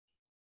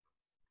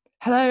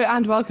Hello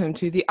and welcome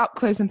to the Up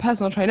Close and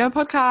Personal Trainer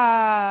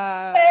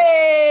podcast.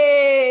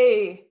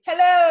 Hey!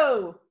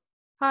 Hello!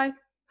 Hi,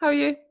 how are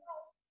you?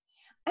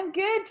 I'm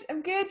good.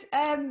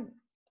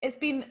 It's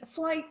been a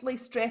slightly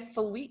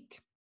stressful week.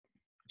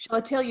 Shall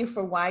I tell you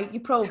for why?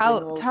 You probably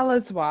know. Tell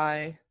us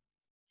why.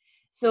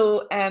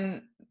 So,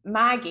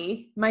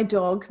 Maggie, my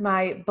dog,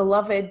 my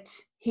beloved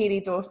hairy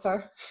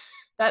daughter,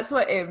 that's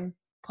what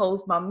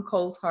Paul's mum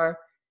calls her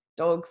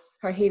dogs,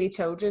 her hairy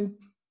children.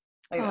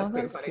 I think Oh,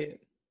 quite that's funny. cute.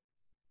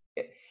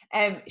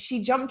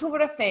 She jumped over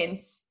a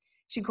fence.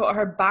 She got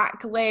her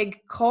back leg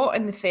caught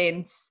in the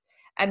fence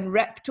and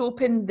ripped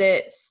open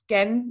the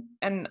skin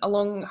and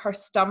along her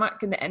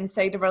stomach and the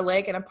inside of her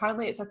leg. And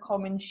apparently it's a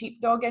common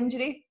sheepdog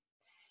injury.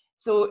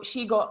 So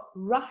she got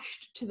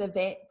rushed to the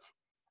vet.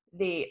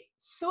 They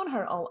sewn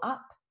her all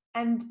up,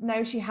 and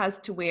now she has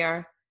to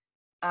wear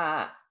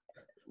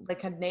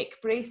like a neck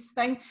brace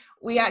thing.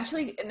 We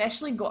actually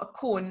initially got a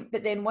cone,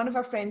 but then one of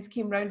our friends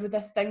came round with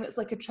this thing that's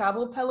like a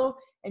travel pillow,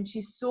 and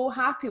she's so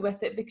happy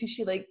with it because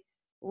she like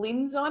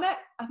leans on it.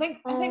 I think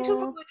she'll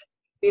probably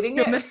just be wearing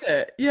She'll it. miss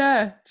it.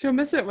 Yeah, she'll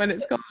miss it when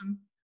it's gone.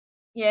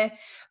 Yeah,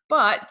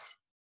 but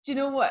do you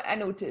know what I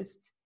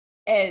noticed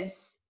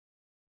is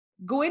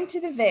going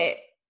to the vet,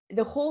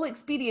 the whole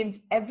experience,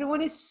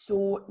 everyone is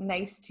so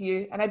nice to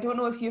you. And I don't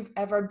know if you've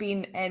ever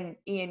been in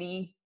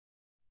A&E.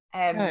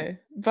 No,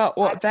 but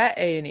what, vet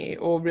A&E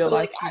or real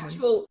life Like human?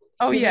 actual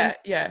Oh human.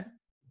 yeah.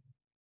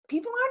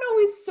 People aren't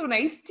always so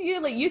nice to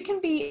you. Like you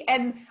can be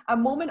in a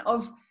moment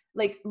of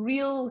like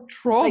real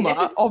Trauma, like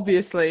this is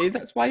obviously.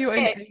 That's why you're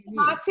in A&E.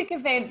 traumatic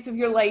events of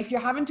your life.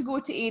 You're having to go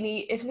to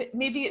A&E. If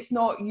maybe it's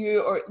not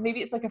you, or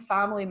maybe it's like a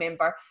family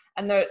member,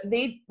 and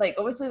they like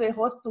obviously the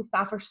hospital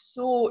staff are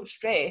so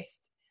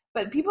stressed,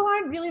 but people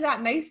aren't really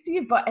that nice to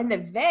you. But in the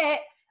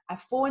vet, I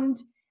phoned.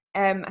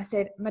 I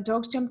said my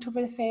dog's jumped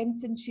over the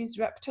fence and she's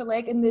ripped her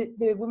leg, and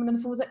the woman on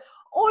the phone was like,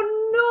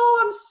 "Oh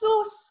no, I'm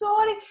so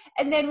sorry."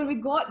 And then when we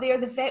got there,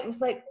 the vet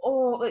was like,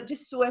 "Oh, like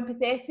just so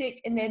empathetic."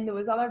 And then there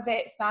was other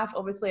vet staff.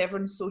 Obviously,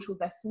 everyone's social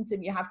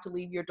distancing. You have to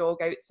leave your dog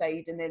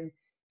outside, and then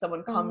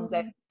someone comes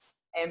in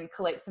and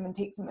collects them and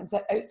takes them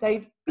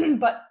outside.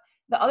 But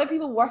the other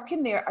people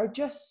working there are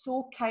just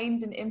so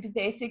kind and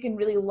empathetic and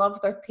really love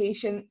their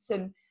patients.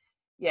 And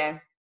yeah,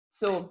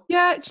 so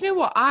Yeah, do you know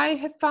what? I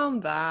have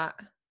found that.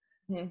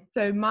 hmm.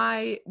 So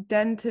my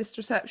dentist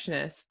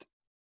receptionist,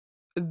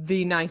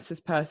 the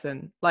nicest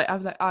person. Like I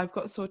was like, I've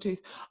got a sore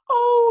tooth.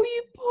 Oh,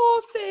 you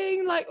poor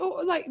thing. Like,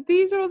 oh, like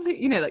these are all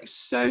the, like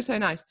so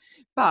nice.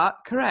 But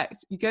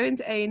correct, you go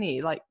into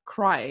A&E like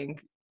crying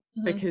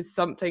because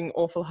something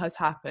awful has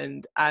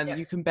happened and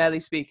you can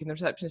barely speak, and the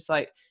receptionist's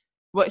like,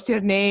 "What's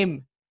your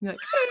name?" And you're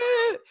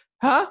like,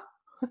 huh?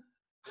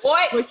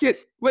 What?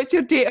 What's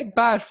your date of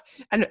birth?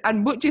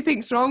 And what do you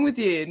think's wrong with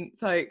you? And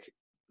it's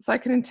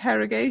like an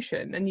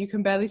interrogation, and you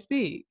can barely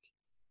speak.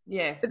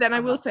 Yeah. But then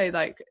I will say,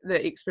 like,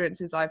 the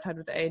experiences I've had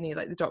with A&E,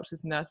 like the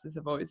doctors and nurses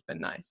have always been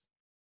nice.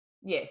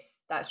 Yes,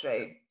 that's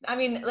right. I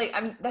mean, like,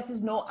 this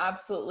is not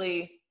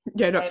absolutely.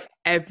 Yeah, no,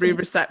 every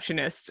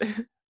receptionist.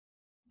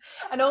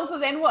 And also,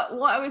 then what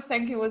I was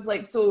thinking was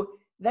like, so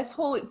this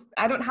whole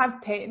I don't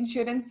have pet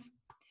insurance.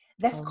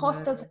 This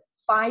cost us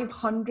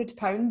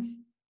 £500,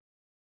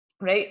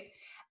 right?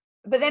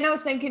 But then I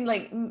was thinking,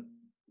 like,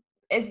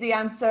 is the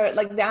answer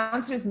like the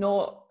answer is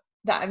not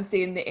that I'm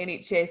saying the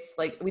NHS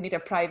like we need a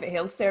private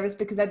health service,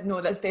 because I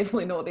know that's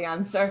definitely not the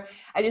answer.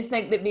 I just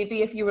think that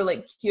maybe if you were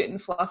like cute and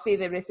fluffy,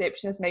 the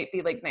receptionist might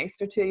be like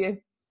nicer to you.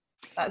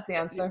 That's the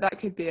answer. That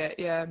could be it,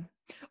 yeah.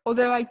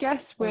 Although I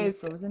guess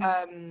with what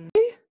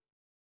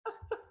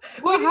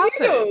did happened?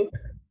 You know?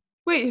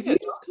 Wait, have you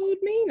just called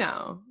me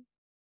now?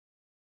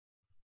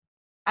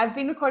 I've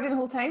been recording the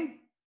whole time.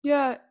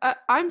 Yeah,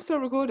 I'm still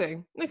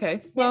recording.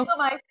 Okay, well, yeah,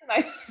 so am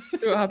I.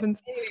 see what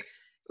happens.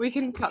 We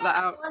can cut that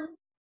out.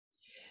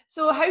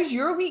 So how's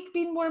your week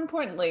been, more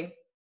importantly?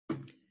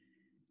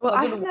 Well,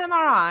 I had an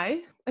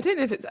MRI. I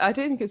don't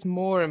think it's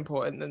more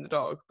important than the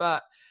dog,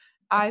 but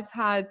I've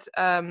had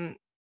I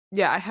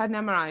had an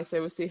MRI,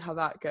 so we'll see how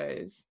that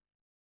goes.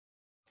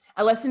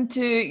 I listened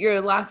to your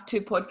last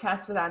two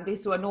podcasts with Andy,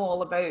 so I know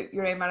all about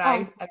your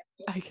MRI. Oh,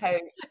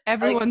 okay.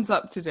 Everyone's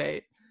up to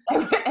date.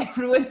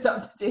 Everyone's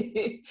up to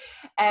date.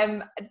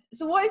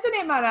 So what is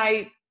an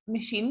MRI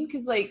machine?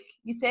 Because like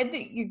you said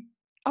that you.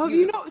 Oh,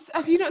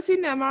 have you not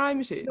seen an MRI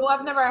machine? No,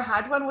 I've never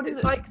had one. What is it?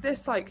 It's like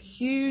this like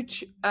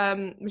huge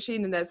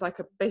machine, and there's like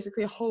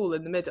basically a hole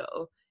in the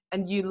middle,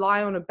 and you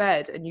lie on a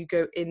bed and you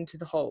go into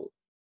the hole.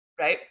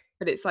 Right.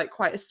 But it's like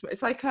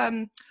it's like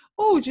do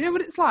you know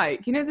what it's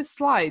like? You know the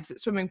slides at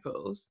swimming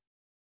pools?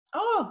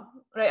 Oh,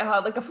 right,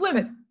 like a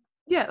flume.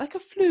 Yeah, like a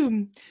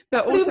flume,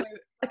 but also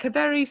like a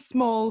very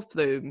small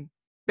flume,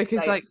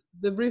 because like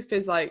the roof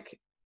is like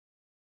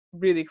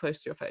really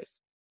close to your face.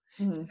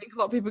 So I think a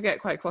lot of people get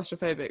quite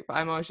claustrophobic, but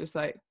I'm always just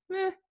like,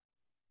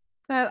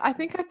 I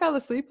think I fell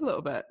asleep a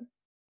little bit.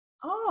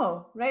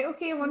 Oh, right.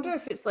 Okay. I wonder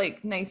if it's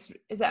like nice.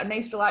 Is that a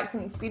nice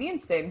relaxing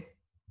experience then?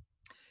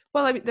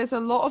 Well, I mean, there's a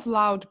lot of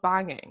loud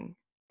banging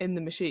in the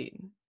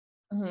machine,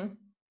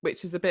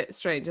 which is a bit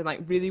strange, and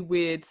like really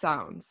weird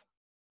sounds.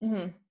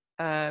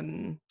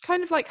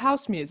 kind of like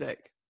house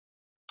music,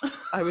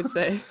 I would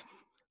say.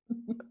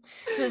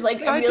 So it's like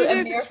So a I really don't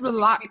know if it's immersive,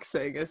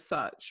 relaxing as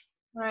such,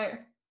 right?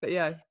 but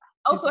yeah.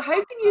 Also, how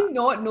can you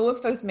not know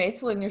if there's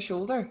metal in your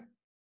shoulder?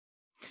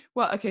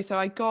 Well, okay,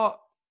 so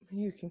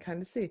you can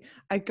kind of see.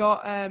 I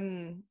got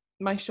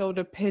my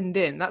shoulder pinned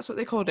in. That's what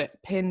they called it,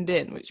 pinned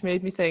in, which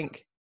made me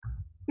think,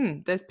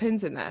 there's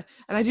pins in there.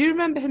 And I do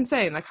remember him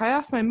saying, like, I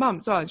asked my mum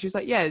as well, and she was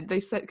like, yeah, they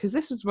said, because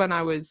this was when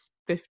I was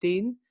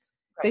 15,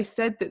 they Right.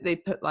 said that they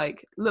put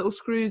like little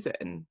screws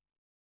in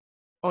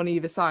on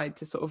either side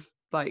to sort of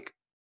like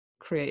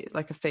create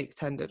like a fake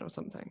tendon or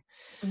something.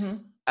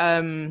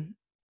 Mm-hmm.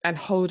 And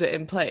hold it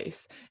in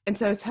place. And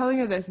so I was telling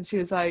her this, and she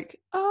was like,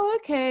 oh,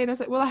 okay. And I was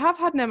like, well, I have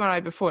had an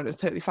MRI before and it was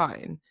totally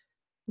fine.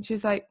 And she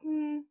was like,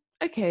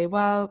 okay,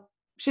 well,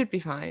 should be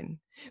fine.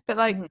 But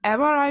like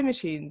Mm-hmm. MRI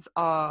machines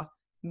are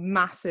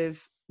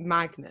massive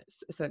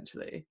magnets,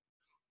 essentially.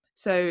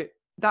 So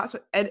that's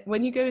what, and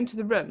when you go into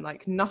the room,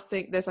 like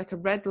nothing, there's like a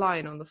red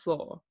line on the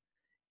floor,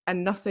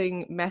 and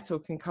nothing metal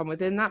can come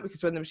within that,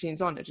 because when the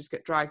machine's on, it just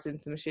gets dragged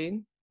into the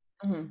machine.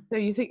 Mm-hmm. So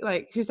you think,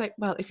 like, she was like,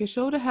 well, if your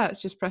shoulder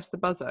hurts, just press the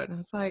buzzer. And I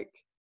was like,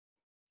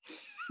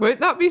 won't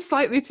that be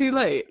slightly too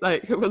late?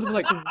 Like, it will have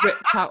like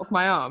ripped out of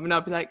my arm, and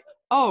I'll be like,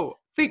 oh,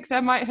 think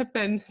there might have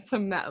been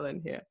some metal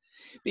in here.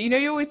 But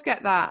you always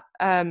get that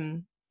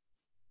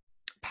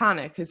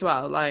panic as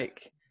well,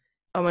 like,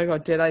 oh my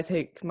god, did I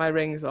take my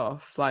rings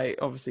off? Like,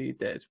 obviously you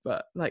did,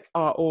 but like,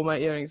 are all my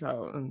earrings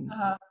out? And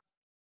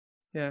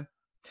yeah.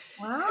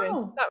 Anyway,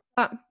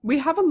 Wow. we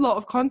have a lot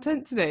of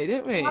content today,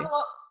 don't I have we? a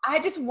lot. I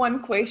had just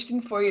one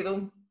question for you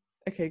though.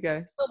 Okay,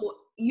 go. So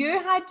you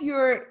had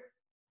your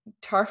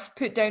turf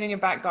put down in your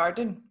back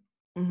garden.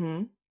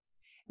 Mm-hmm.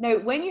 Now,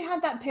 when you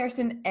had that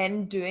person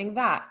in doing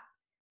that,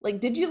 like,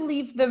 did you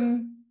leave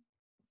them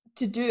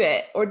to do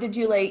it, or did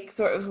you like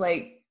sort of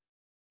like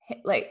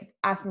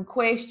ask them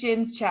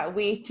questions, chat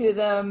away to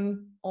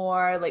them,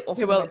 or like Okay,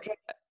 offer them a well, drink?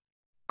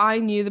 I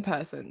knew the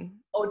person.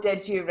 Oh,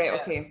 did you? Right.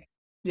 Yeah. Okay.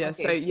 Yeah,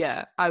 so Okay.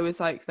 yeah, I was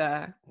like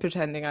there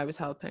pretending I was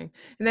helping.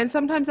 And then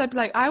sometimes I'd be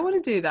like, I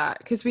want to do that,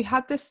 because we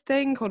had this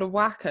thing called a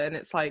whacker, and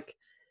it's like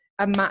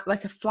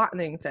like a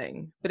flattening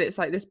thing, but it's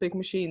like this big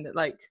machine that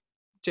like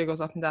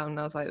jiggles up and down, and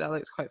I was like, that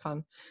looks quite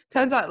fun.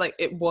 Turns out like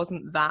it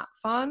wasn't that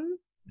fun,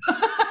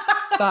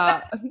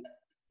 but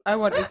I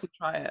wanted to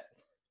try it.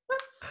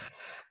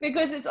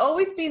 Because it's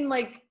always been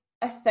like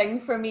a thing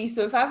for me.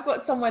 So if I've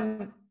got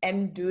someone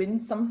in doing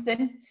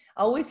something,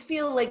 I always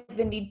feel like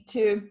the need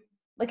to,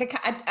 like,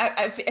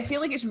 I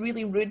feel like it's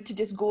really rude to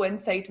just go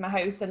inside my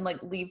house and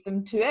like leave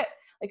them to it.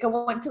 Like I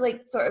want to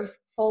like sort of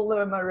follow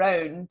them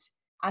around,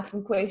 ask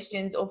them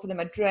questions, offer them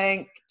a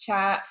drink,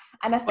 chat.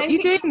 And I What are think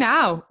you doing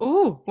now?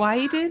 Oh, why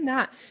are you doing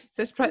that?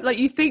 That's like,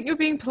 you think you're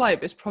being polite,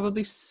 but it's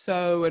probably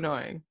so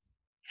annoying.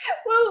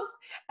 well,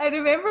 I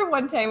remember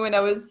one time when I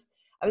was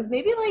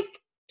maybe like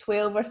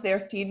 12 or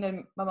 13,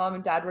 and my mom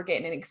and dad were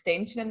getting an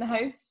extension in the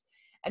house,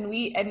 and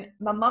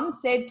my mum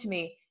said to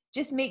me,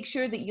 just make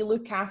sure that you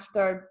look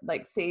after,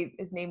 like, say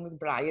his name was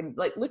Brian,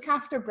 like look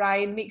after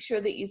Brian, make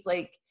sure that he's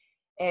like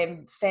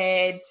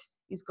fed,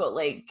 he's got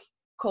like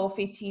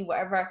coffee, tea,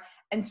 whatever.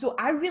 And so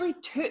I really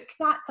took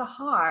that to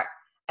heart,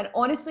 and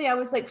honestly I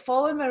was like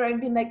following him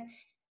around being like,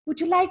 would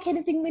you like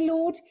anything, my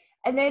lord?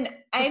 And then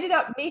I ended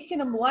up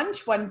making him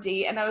lunch one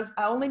day, and I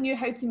only knew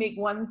how to make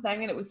one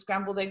thing, and it was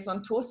scrambled eggs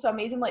on toast. So I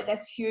made him like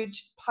this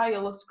huge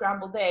pile of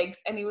scrambled eggs,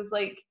 and he was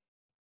like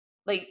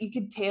you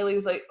could tell he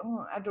was like,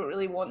 oh, I don't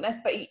really want this,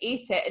 but he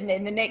ate it. And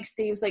then the next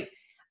day he was like,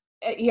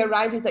 he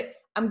arrived, he's like,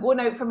 I'm going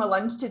out for my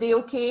lunch today,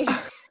 okay?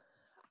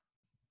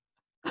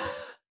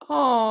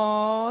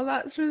 Oh,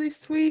 that's really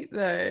sweet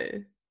though.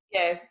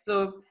 Yeah.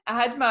 So I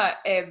had my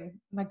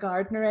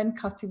gardener in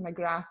cutting my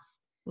grass,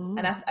 and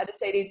Mm. I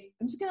decided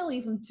I'm just gonna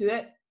leave him to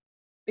it,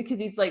 because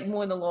he's like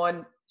mowing the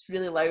lawn. It's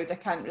really loud. I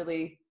can't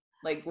really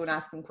like go and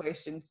ask him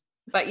questions.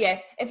 But yeah,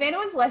 if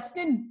anyone's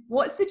listening,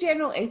 what's the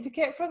general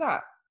etiquette for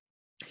that?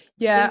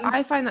 Yeah, Cleaning?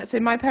 I find that. So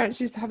my parents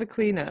used to have a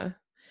cleaner,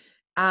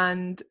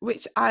 and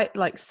which I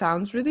like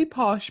sounds really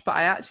posh, but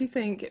I actually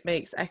think it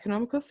makes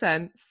economical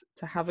sense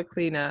to have a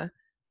cleaner.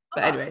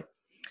 But Ah.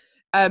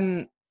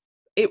 anyway,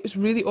 it was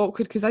really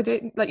awkward because I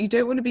don't like, you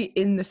don't want to be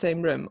in the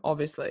same room,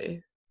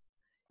 obviously.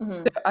 So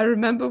Mm-hmm. I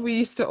remember we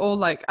used to all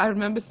like, I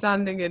remember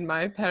standing in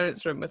my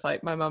parents' room with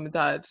like my mum and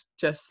dad,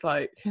 just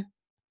like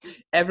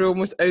everyone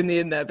was only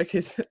in there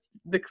because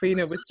the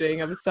cleaner was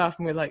doing other stuff,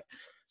 and we're like,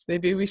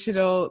 maybe we should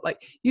all like,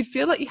 you'd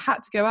feel like you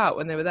had to go out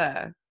when they were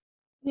there.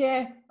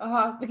 Yeah,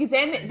 because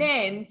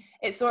then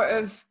it sort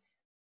of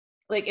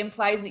like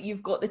implies that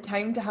you've got the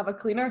time to have a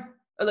cleaner,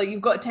 or like you've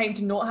got time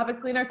to not have a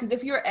cleaner. Because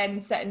if you're in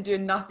sitting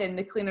doing nothing,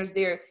 the cleaner's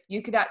there,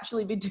 you could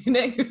actually be doing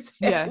it Yeah, yourself.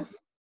 yeah,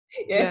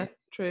 Yeah.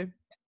 true.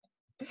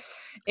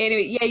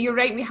 Anyway, yeah, you're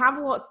right. We have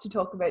lots to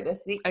talk about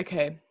this week.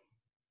 Okay,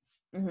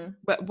 Mm-hmm.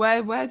 but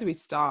where do we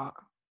start?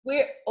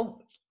 Oh,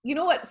 you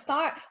know what?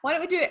 Why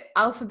don't we do it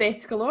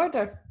alphabetical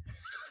order?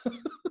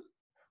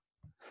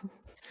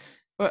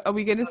 Are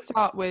we going to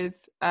start with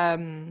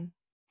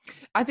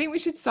I think we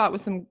should start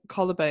with some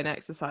collarbone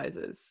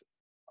exercises.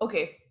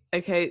 Okay.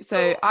 Okay,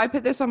 so I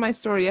put this on my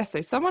story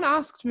yesterday. Someone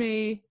asked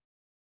me,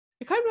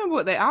 I can't remember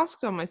what they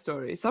asked on my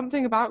story,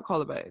 something about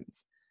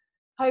collarbones.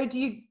 How do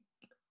you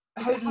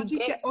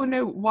get? Oh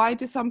no, why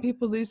do some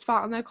people lose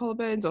fat on their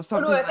collarbones or Oh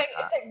something no, I like think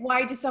that? it's like,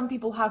 why do some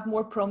people have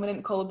more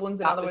prominent collarbones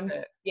than That other was ones?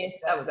 it. Yes,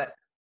 Yeah. that was it.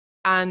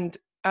 And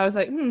I was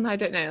like, I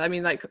don't know. I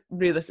mean, like,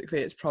 realistically,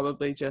 it's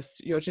probably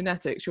just your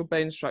genetics, your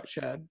bone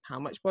structure, how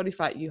much body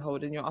fat you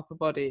hold in your upper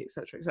body,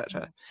 etc.,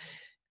 etc.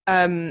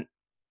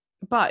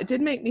 But it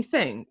did make me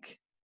think,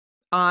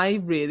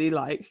 I really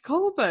like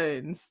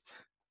collarbones.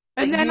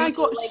 And Like, then you I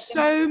got like them.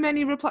 so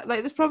many replies.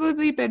 Like, that's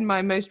probably been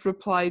my most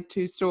replied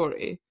to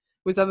story,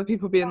 was other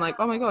people being like,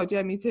 oh my God,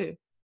 yeah, me too.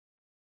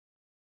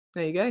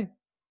 There you go.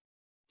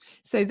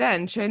 So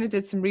then Shona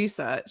did some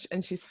research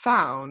and she's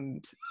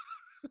found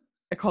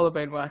a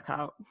collarbone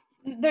workout.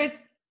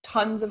 There's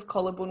tons of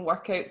collarbone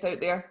workouts out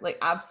there, like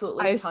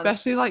absolutely I tons.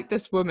 especially like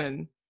this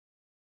woman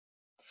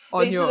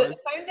on Right, so I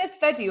yours. found this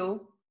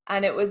video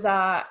and it was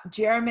a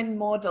German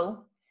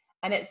model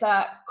and it's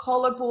a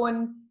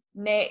collarbone,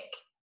 neck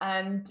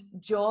and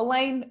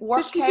jawline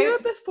Does she do a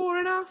workout. before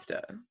and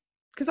after?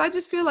 Because I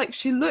just feel like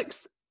she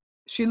looks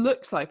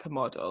like a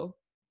model.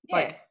 Yeah.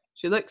 Like,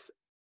 she looks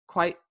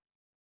quite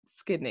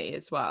skinny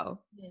as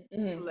well.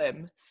 Mm-hmm.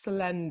 Slim,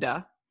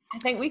 slender. I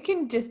think we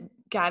can just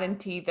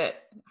guarantee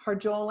that her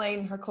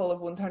jawline, her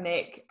collarbones, her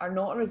neck are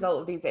not a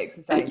result of these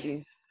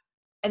exercises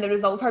and the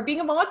result of her being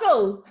a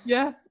model.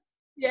 Yeah.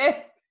 Yeah.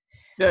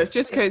 No, it's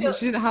just because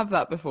she didn't have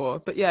that before.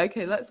 But yeah,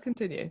 okay, let's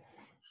continue.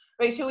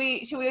 Right, shall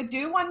we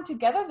do one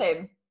together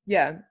then?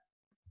 Yeah.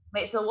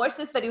 Right, so watch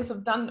this video. So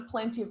I've done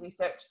plenty of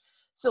research.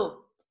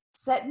 So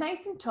sit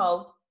nice and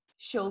tall,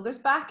 shoulders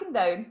back and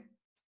down.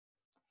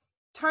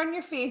 Turn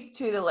your face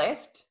to the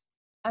left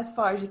as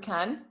far as you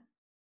can.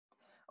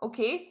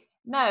 Okay,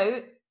 now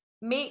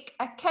make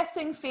a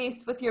kissing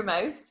face with your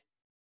mouth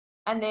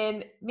and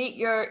then make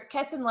your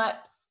kissing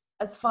lips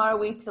as far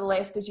away to the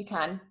left as you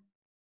can.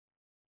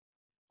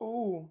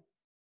 Oh,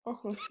 I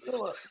can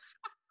feel it.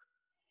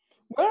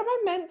 Where am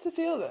I meant to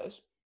feel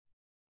this?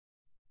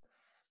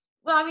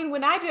 Well, I mean,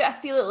 when I do it, I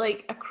feel it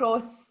like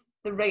across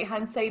the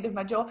right-hand side of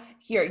my jaw.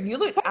 Here, you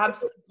look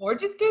absolutely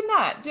gorgeous doing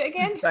that. Do it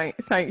again.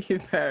 Thank you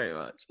very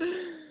much. Do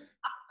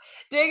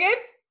it again.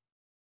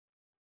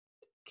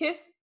 Kiss.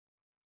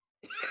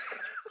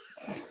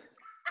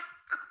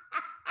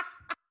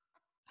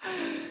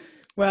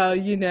 Well,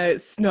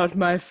 it's not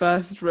my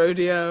first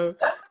rodeo.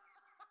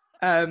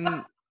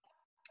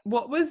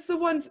 What was the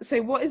one?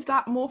 So what is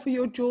that more for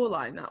your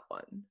jawline, that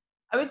one?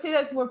 I would say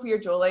that's more for your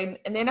jawline.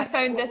 And then I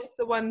found this.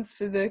 The ones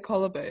for the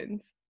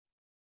collarbones.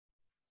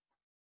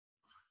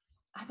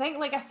 I think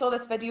like I saw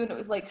this video and it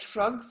was like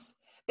shrugs.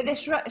 But the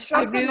shrugs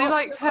I really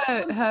liked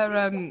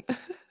her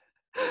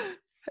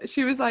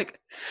she was like,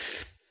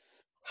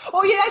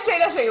 oh yeah, that's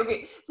right.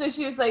 Okay. So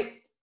she was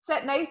like,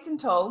 sit nice and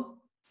tall.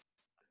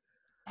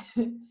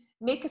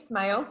 Make a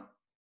smile.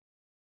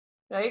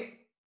 Right?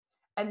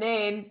 And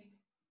then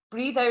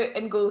breathe out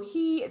and go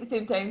hee at the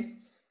same time.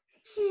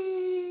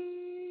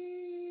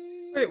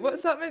 Wait,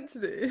 what's that meant to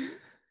do?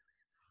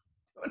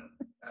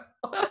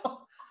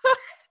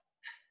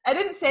 I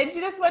didn't send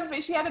you this one,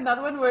 but she had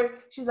another one where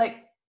she was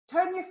like,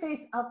 turn your face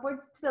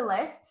upwards to the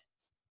left,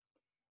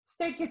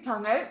 stick your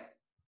tongue out.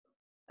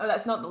 Oh,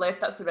 that's not the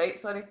left, that's the right,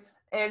 sorry.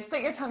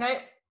 Stick your tongue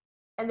out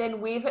and then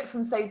wave it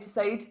from side to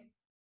side.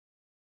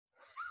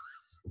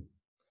 Do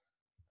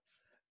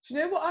you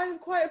know what? I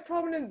have quite a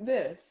prominent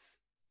this.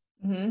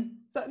 Mm-hmm.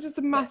 Is that just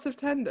a massive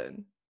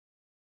tendon?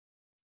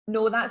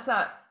 No, that's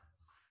that.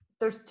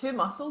 There's two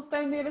muscles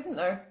down there, isn't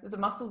there? There's a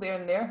muscle there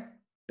and there.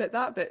 But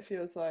that bit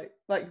feels like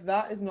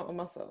that is not a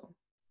muscle.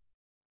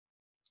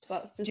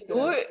 That's just. Do you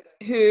know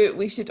who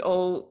we should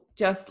all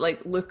just like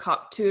look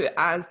up to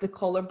as the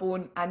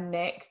collarbone and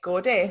neck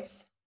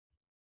goddess?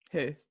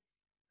 Who?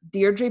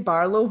 Deirdre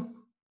Barlow.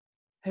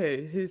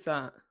 Who's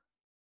that?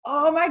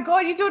 Oh my God,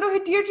 you don't know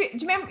who Deirdre? Do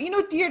you remember? You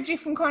know Deirdre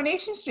from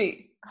Coronation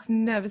Street? I've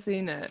never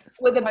seen it.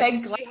 With a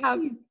big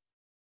glasses.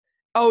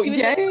 Oh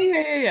yeah.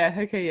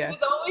 Okay, yeah. She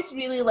was always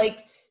really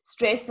like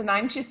stressed and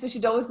anxious, so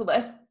she'd always go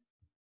this.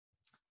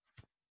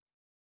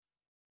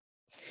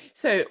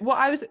 So what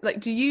I was like,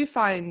 do you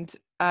find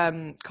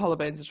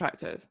collarbones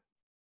attractive?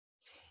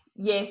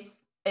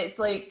 Yes, it's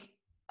like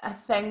a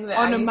thing that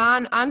on a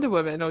man and a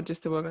woman, or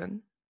just a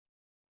woman?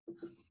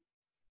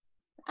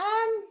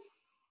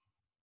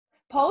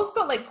 Paul's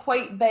got like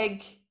quite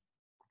big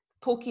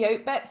pokey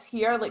out bits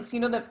here, like so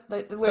you know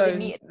the where they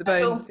meet the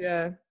bones,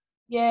 yeah.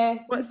 Yeah.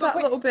 What's that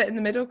little bit in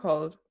the middle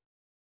called?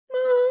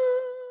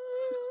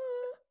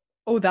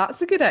 Oh,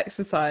 that's a good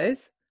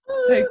exercise.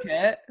 Poke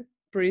it,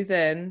 breathe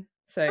in,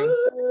 sing.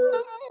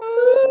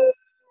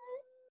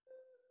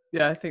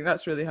 Yeah, I think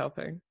that's really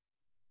helping.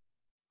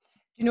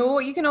 You know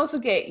what you can also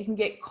get? You can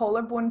get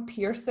collarbone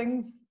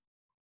piercings.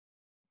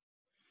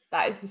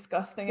 That is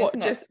disgusting,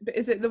 isn't it?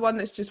 Is it the one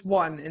that's just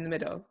one in the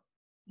middle?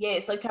 Yeah,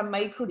 it's like a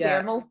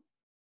microdermal.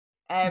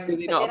 Yeah.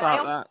 Really not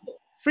about that.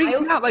 Freaks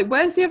me out. Like,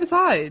 where's the other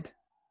side?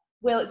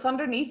 Well, it's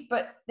underneath,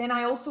 but then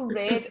I also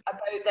read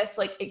about this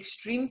like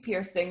extreme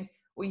piercing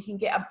or you can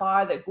get a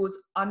bar that goes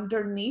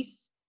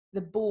underneath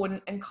the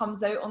bone and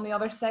comes out on the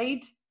other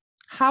side.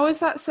 How is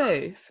that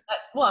safe?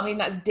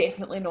 That's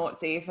definitely not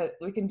safe.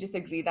 We can just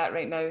agree that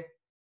right now.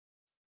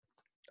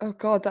 Oh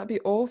God, that'd be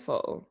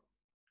awful.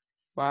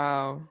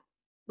 Wow.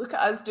 Look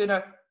at us doing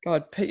our...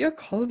 God, put your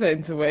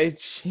collarbones away.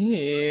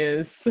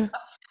 Jeez.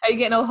 Are you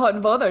getting all hot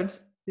and bothered?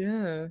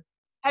 Yeah.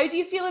 How do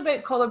you feel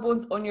about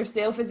collarbones on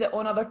yourself? Is it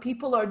on other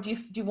people, or do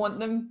you want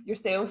them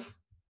yourself?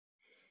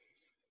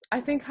 I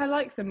think I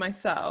like them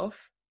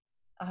myself,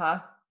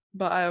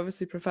 but I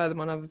obviously prefer them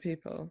on other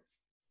people.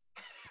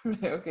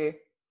 Right, okay.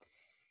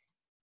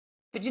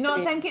 But do you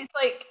not think it's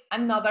like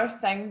another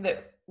thing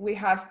that we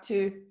have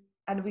to,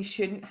 and we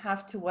shouldn't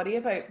have to worry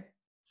about?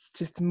 It's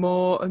just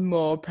more and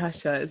more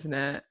pressure, isn't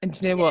it? And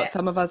do you know what?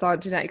 Some of us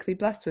aren't genetically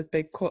blessed with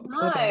big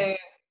collarbones. No,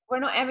 we're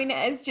not. I mean,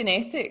 it is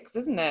genetics,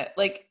 isn't it?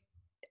 Like,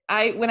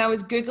 when I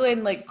was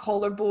Googling like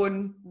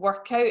collarbone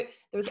workout,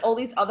 there was all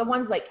these other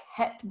ones like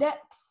hip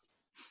dips.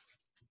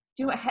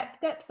 Do you know what hip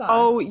dips are?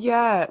 Oh,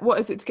 yeah. What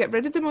is it, to get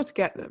rid of them or to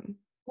get them?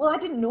 Well, I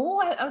didn't know.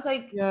 I was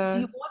like, yeah. Do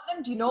you want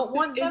them? Do you not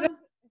want them?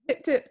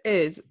 Hip dip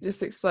is,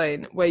 just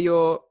explain, where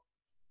you're...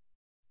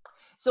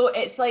 So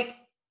it's like,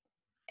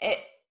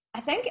 I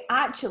think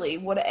actually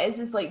what it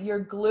is like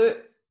your glute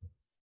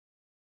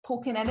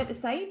poking in at the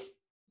side.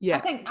 Yeah. I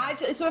think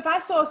actually, so if I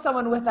saw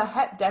someone with a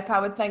hip dip, I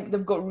would think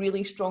they've got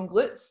really strong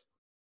glutes.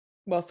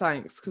 Well,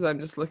 thanks, because I'm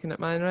just looking at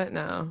mine right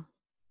now.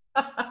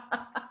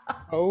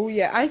 Oh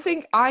yeah, I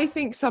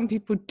think some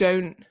people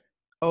don't.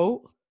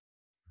 Oh,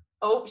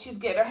 she's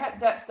getting her hip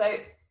dips out.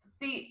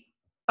 See.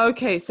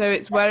 Okay, so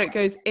it's where it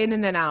goes in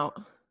and then out.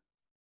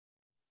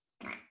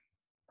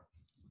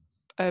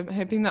 I'm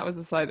hoping that was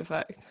a side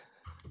effect,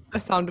 a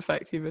sound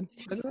effect even.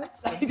 A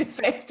side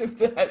effect of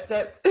the hip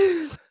dips.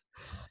 Okay,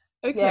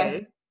 yeah.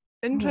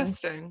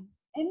 Interesting.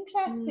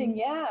 Interesting,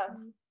 yeah.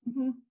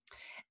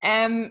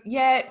 Mm-hmm.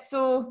 Yeah,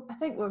 so I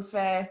think we've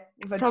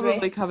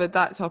probably covered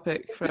that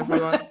topic for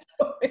everyone.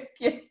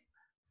 Yeah.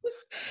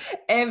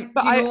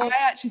 But I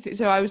actually think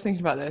so. I was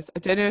thinking about this. I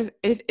don't know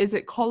if is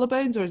it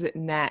collarbones or is it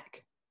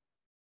neck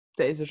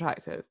that is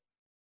attractive.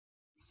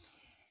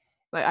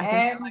 Like I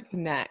think I like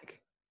neck.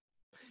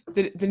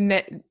 The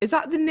neck, is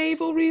that the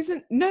navel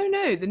reason? No,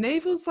 the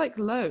navel's like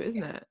low,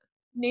 isn't it?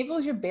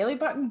 Navel's your belly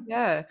button.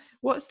 Yeah.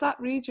 What's that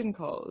region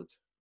called?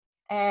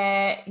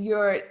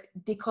 Your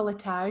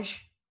décolletage.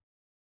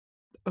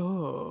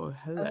 Oh,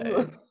 hello.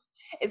 Oh.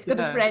 It's got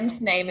a French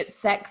name. It's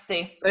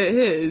sexy. It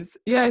is.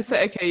 Yeah. So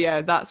okay.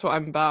 Yeah, that's what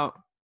I'm about.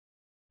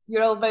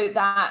 You're all about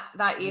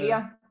that area.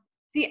 Yeah.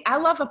 See, I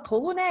love a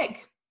polo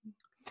neck.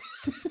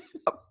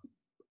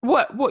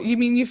 What you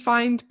mean? You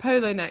find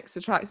polo necks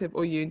attractive,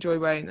 or you enjoy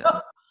wearing them?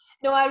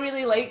 No, I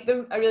really like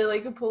them. I really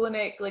like a polo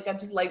neck. Like I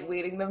just like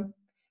wearing them.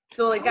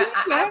 So like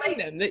I like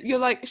them. That you're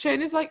like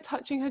Shona's like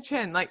touching her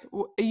chin. Like,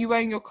 are you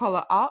wearing your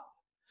collar up?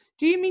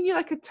 Do you mean you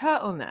like a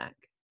turtleneck?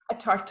 A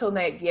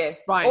turtleneck, yeah.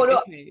 Right. Oh no,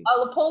 okay.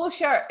 A polo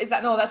shirt. Is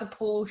that no? That's a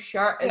polo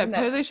shirt, isn't it?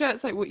 Polo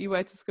shirt's like what you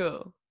wear to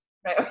school.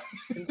 Right.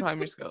 In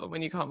primary school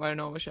when you can't wear a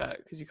normal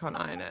shirt because you can't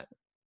iron it.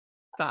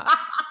 That.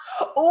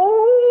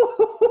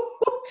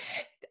 Oh.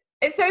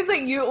 It sounds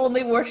like you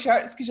only wore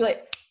shirts because you're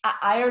like, I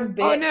iron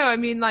bitch. Oh no, I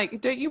mean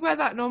like, don't you wear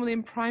that normally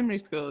in primary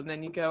school and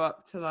then you go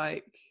up to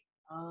like...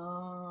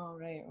 Oh,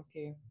 right,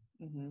 okay.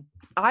 Mm-hmm.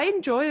 I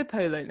enjoy a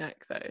polo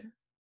neck though.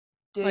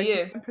 Do you?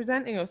 If I'm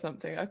presenting or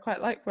something, I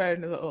quite like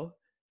wearing a little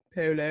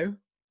polo.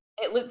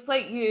 It looks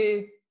like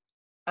you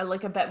are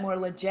like a bit more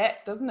legit,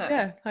 doesn't it?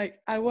 Yeah, like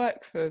I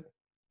work for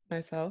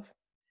myself.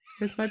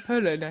 Here's my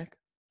polo neck.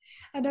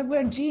 And I'm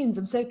wearing jeans,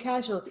 I'm so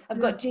casual. I've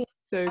got jeans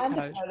and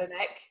casual. A polo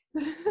neck.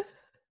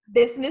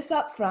 Business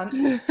up front,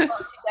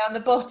 down the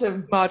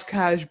bottom. Smart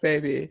cash,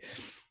 baby.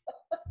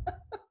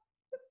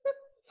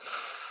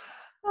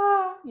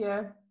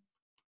 Yeah.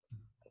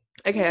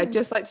 Okay, I'd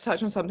just like to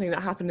touch on something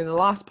that happened in the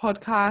last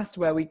podcast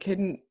where we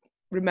couldn't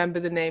remember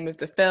the name of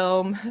the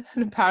film,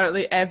 and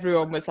apparently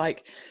everyone was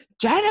like,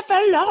 Jennifer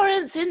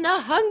Lawrence in the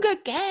Hunger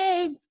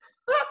Games.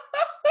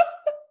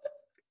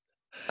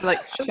 Like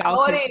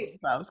shouting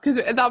themselves, because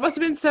that must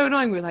have been so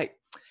annoying. We're like,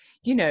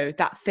 you know,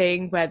 that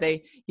thing where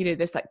they, you know,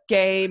 there's like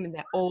game and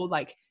they're all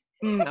like,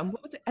 and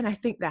what was it? And I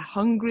think they're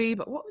hungry,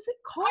 but what was it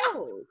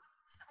called?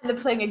 And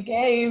they're playing a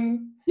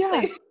game.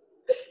 Yeah.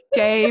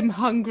 Game,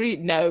 hungry.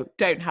 No,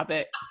 don't have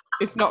it.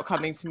 It's not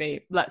coming to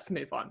me. Let's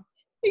move on.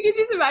 You can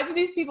just imagine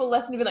these people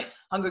listening to be like,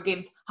 Hunger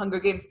Games, Hunger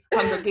Games,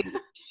 Hunger Games.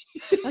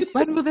 Like,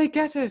 when will they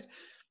get it?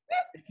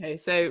 Okay,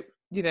 so,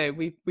 you know,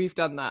 we've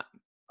done that.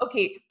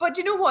 Okay, but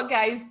you know what,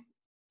 guys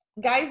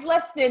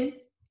listening,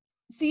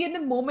 see, in the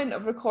moment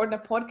of recording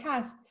a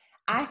podcast,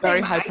 it's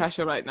very high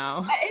pressure right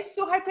now. It is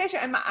so high pressure,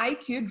 and my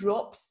IQ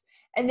drops.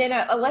 And then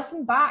I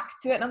listen back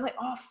to it, and I'm like,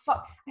 oh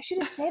fuck, I should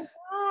have said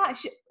that. I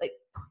should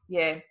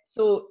yeah.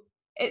 So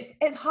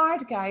it's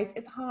hard, guys.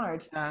 It's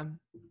hard.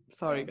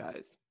 Sorry,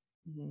 guys.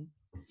 Mm-hmm.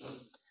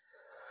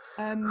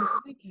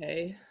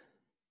 Okay.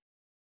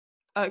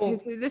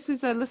 So this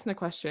is a listener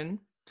question.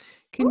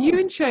 Can you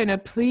and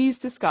Shona please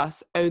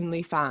discuss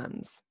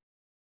OnlyFans?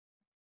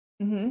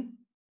 Mm-hmm.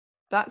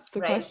 That's the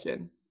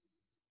question.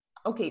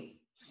 Okay.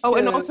 Oh,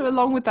 and So, also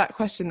along with that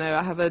question though,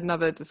 I have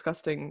another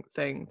disgusting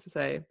thing to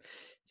say.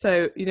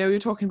 So, you know, we were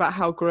talking about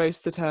how gross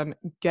the term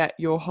 "get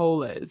your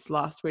hole" is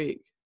last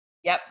week.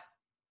 yep.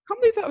 Can't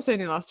believe that was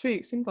only last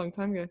week. Seems a long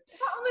time ago. Was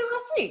that only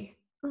last week?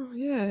 Oh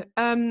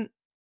yeah.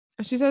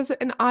 She says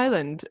that in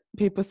Ireland,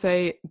 people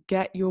say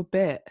 "get your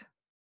bit,"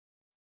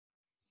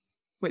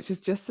 which is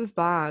just as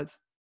bad.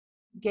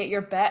 Get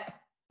your bit.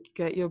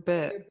 Get your Get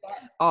bit. your bit.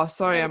 Oh,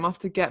 sorry, I'm off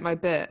to get my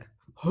bit.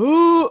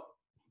 Do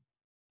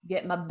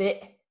Get my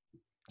bit.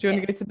 you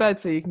want to Get, go to bed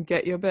so you can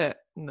get your bit?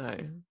 No.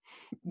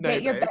 No,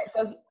 get your babe. bit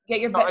does get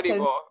your Not bit sounds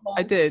anymore. I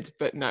wrong. did,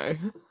 but no.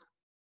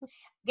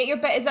 Get your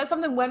bit. Is that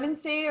something women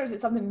say, or is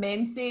it something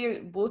men say,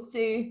 or both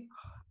say?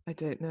 I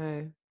don't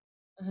know.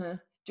 Uh-huh.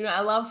 Do you know what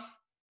I love?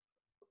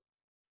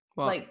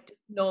 What? Like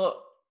not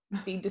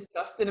being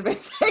disgusting about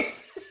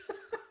sex.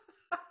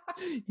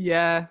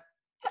 Yeah.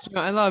 Do you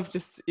know what I love?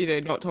 Just, you know,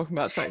 not talking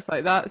about sex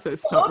like that. So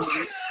it's not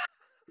really...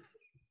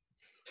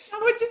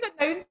 Someone just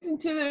announced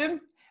into the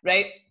room,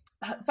 right?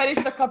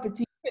 Finished a cup of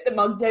tea, put the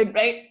mug down,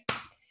 right?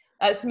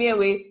 That's me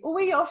away. Oh,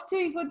 where you off to?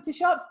 You going to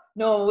shops?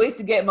 No, I'm away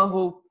to get my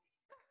hole.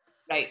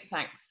 Right,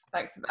 thanks.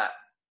 Thanks for that.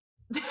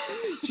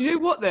 Do you know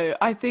what though?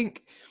 I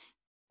think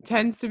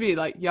tends to be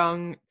like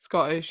young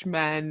Scottish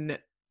men,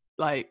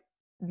 like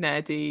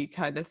nerdy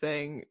kind of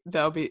thing.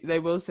 They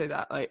will say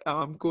that, like, oh,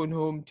 I'm going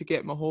home to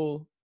get my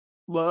hole.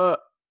 What?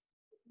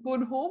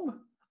 Going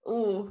home?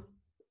 Oh.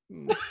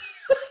 Mm.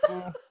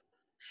 Mm.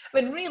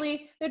 When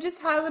really, they're just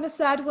having a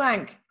sad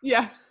wank.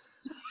 Yeah.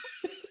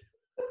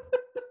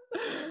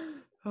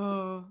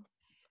 Oh.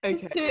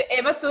 Okay. To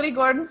Emma Story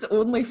Gordon's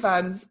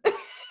OnlyFans.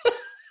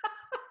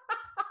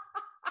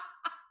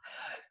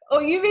 Oh,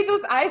 you made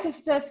those eyes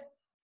as if,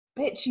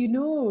 bitch, you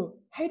know.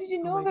 How did you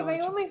Oh know my about my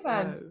God.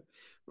 OnlyFans? No.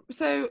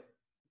 So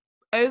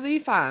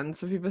OnlyFans,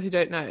 for people who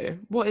don't know,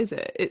 what is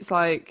it? It's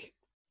like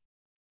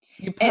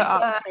you put It's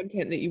up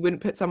content that you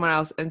wouldn't put somewhere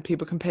else and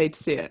people can pay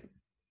to see it.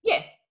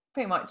 yeah,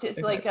 pretty much. It's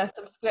Okay. like a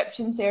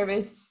subscription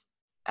service.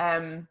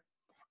 And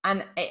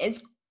it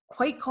is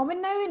quite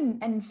common now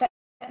in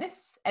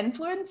fitness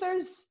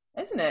influencers,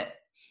 isn't it?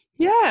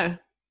 Yeah.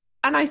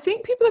 And I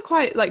think people are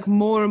quite like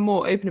more and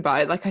more open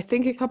about it. Like I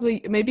think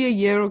maybe a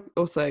year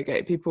or so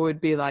ago, people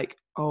would be like,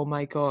 oh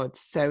my God,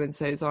 so and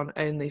so's on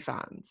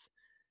OnlyFans.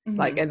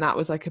 Like, and that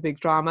was like a big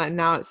drama. And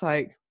now it's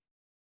like,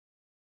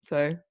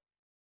 so.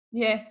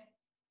 Yeah.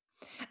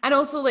 And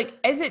also, like,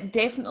 is it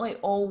definitely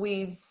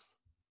always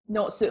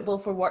not suitable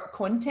for work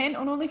content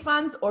on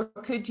OnlyFans? Or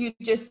could you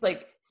just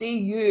like say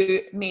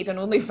you made an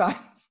OnlyFans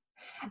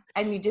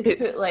and you just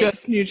It's put like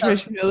just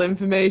nutritional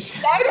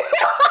information.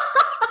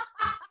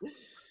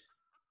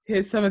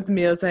 Here's some of the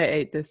meals I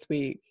ate this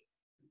week.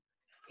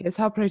 Here's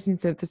how protein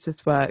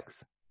synthesis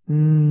works.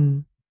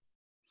 To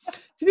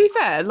be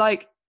fair,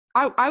 like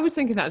I was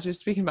thinking that as we were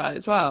speaking about it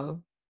as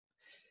well.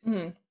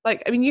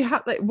 Like, I mean, you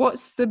have like,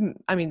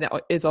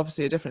 that is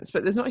obviously a difference,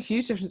 but there's not a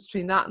huge difference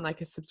between that and like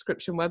a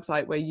subscription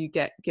website where you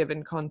get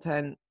given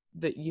content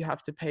that you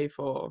have to pay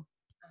for.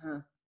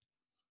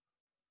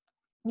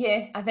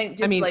 Yeah, I think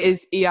just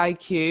is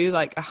EIQ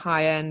like a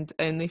high-end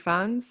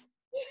OnlyFans?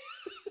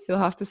 You'll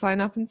have to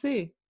sign up and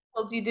see.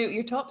 Well, do you do it with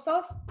your tops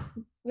off?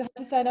 We have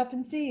to sign up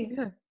and see.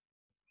 Yeah.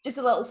 Just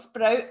a little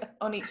sprout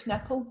on each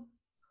nipple.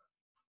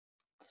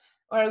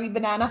 Or a wee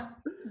banana,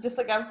 just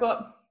like I've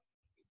got.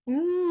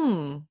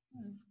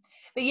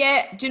 But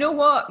yeah, do you know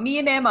what? Me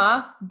and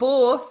Emma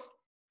both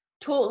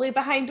totally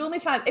behind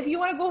OnlyFans. If you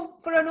want to go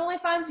for an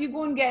OnlyFans, you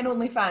go and get an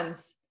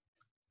OnlyFans.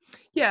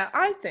 Yeah,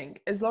 I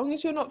think as long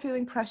as you're not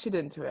feeling pressured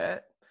into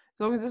it, as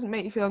long as it doesn't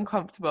make you feel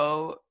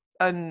uncomfortable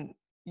and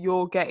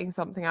you're getting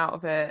something out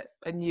of it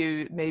and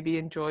you maybe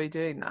enjoy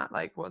doing that,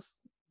 like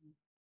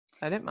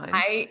I don't mind.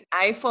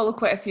 I follow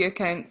quite a few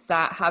accounts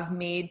that have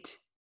made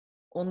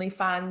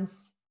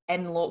OnlyFans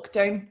in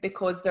lockdown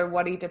because they're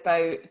worried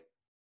about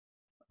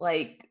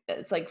like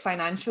it's like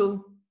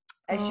financial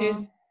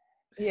issues.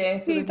 Yeah.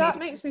 See, that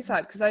makes me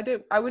sad because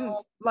I wouldn't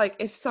like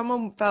if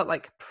someone felt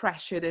like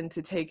pressured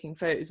into taking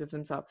photos of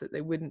themselves that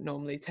they wouldn't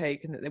normally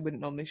take and that they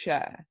wouldn't normally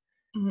share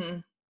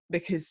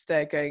because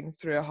they're going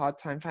through a hard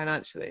time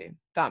financially.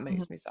 That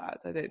makes me sad.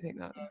 I don't think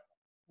that.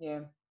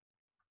 Yeah.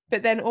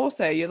 But then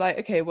also you're like,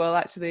 okay, well,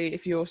 actually,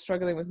 if you're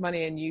struggling with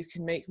money and you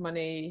can make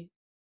money,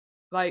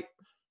 like,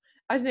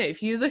 I don't know,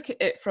 if you look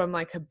at it from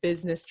like a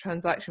business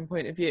transaction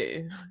point of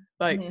view,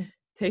 like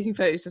taking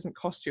photos doesn't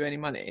cost you any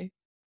money.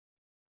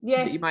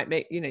 Yeah. But you might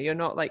make, you're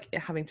not like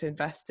having to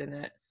invest in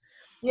it.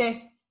 Yeah.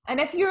 And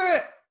if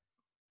you're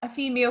a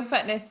female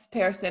fitness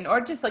person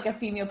or just like a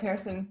female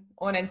person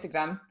on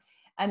Instagram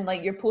and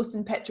like you're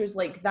posting pictures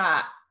like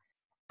that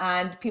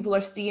and people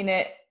are seeing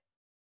it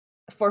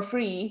for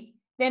free,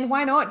 then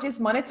why not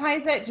just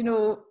monetize it? Do you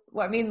know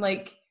what I mean?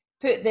 Like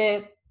put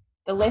the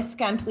less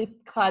scantily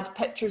clad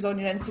pictures on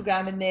your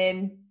Instagram and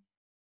then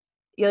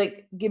you're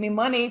like, give me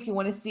money if you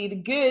want to see the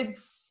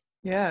goods.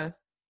 Yeah.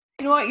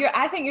 You know what?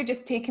 I think you're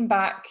just taking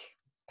back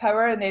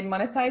power and then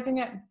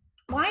monetizing it.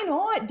 Why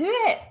not? Do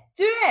it.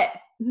 Do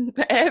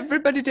it.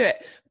 Everybody do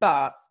it.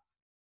 But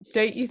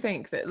don't you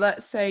think that,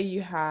 let's say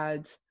you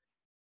had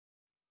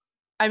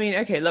I mean,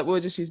 okay, look,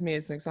 we'll just use me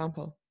as an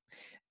example.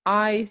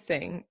 I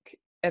think,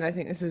 and I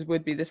think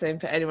would be the same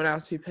for anyone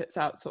else who puts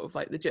out sort of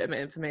like legitimate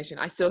information.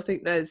 I still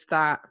think there's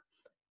that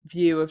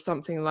view of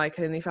something like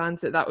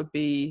OnlyFans that would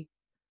be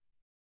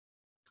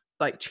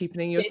like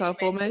cheapening yourself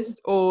almost,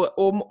 or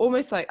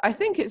almost like, I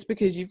think it's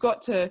because you've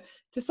got to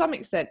some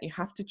extent, you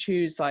have to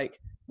choose like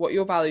what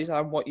your values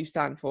are and what you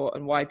stand for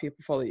and why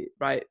people follow you,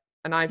 right?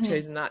 And I've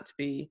chosen that to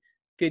be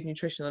good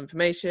nutritional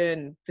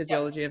information,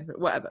 physiology, and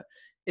whatever.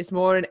 It's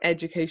more an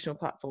educational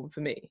platform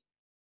for me.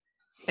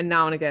 And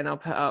now and again, I'll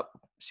put up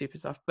stupid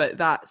stuff, but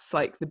that's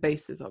like the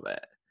basis of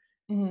it.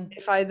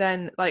 If I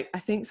then like, I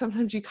think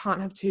sometimes you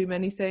can't have too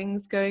many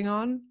things going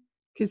on,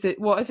 because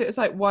what if it was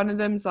like one of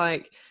them's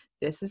like,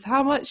 this is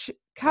how much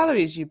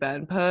calories you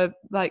burn per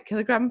like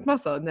kilogram of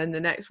muscle, and then the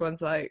next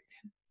one's like,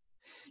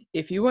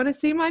 if you want to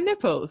see my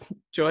nipples,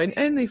 join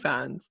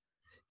OnlyFans.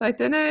 I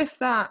don't know if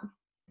that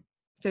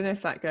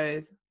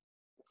goes.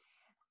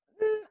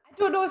 I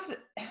don't know if,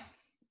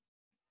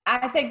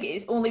 I think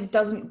it only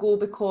doesn't go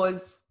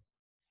because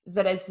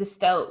there is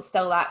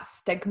still that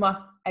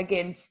stigma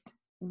against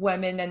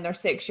women and their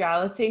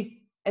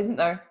sexuality, isn't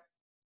there?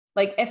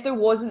 Like, if there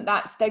wasn't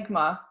that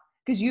stigma,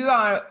 because you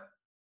are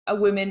a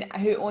woman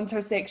who owns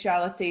her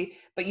sexuality,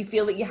 but you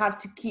feel that you have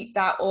to keep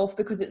that off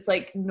because it's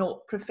like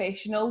not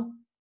professional,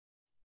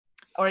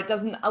 or it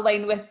doesn't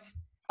align with.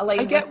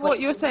 I get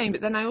what you're saying,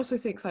 but then I also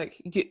think like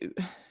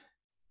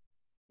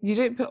you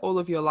don't put all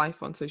of your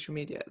life on social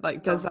media.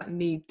 Like, does that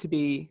need to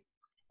be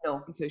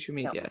on social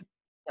media?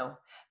 No.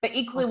 But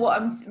equally,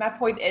 my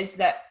point is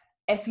that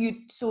if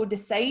you so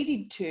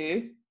decided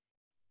to,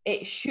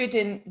 it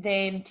shouldn't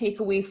then take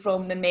away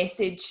from the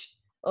message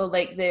or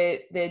like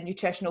the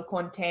nutritional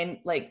content,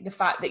 like the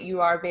fact that you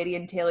are very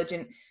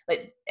intelligent.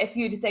 Like, if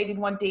you decided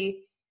one day,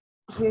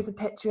 here's a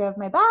picture of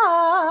my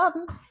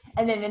bum,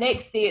 and then the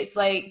next day it's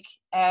like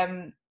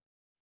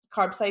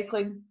carb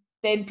cycling,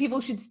 then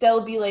people should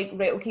still be like,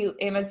 right, okay,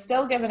 Emma's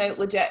still giving out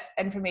legit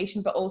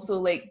information, but also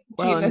like,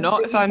 well,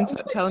 not if I'm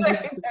telling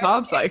people to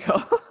carb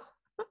cycle.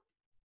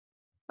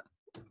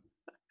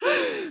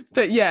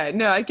 But yeah,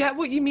 no, I get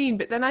what you mean.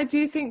 But then I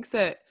do think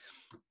that,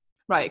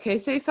 right, okay,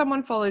 say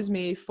someone follows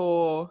me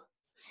for,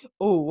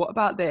 oh, what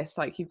about this?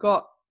 Like, you've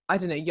got, I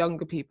don't know,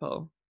 younger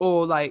people,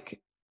 or like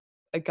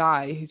a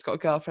guy who's got a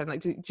girlfriend.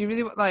 Like, do you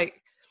really want,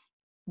 like,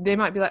 they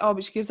might be like, oh,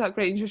 but she gives out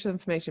great nutritional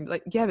information. But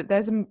like, yeah, but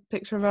there's a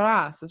picture of her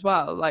ass as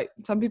well. Like,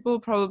 some people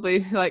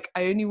probably like,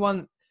 I only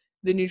want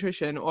the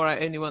nutrition, or I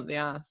only want the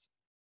ass.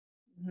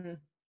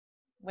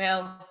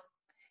 Well,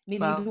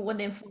 maybe you don't want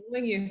them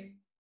following you.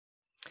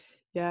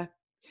 Yeah.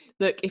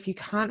 Look, if you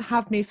can't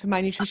have me for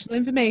my nutritional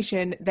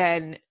information,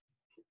 then,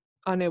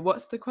 oh no,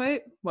 what's the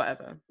quote?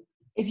 Whatever.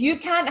 If you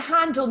can't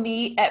handle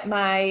me at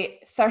my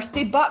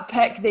thirsty butt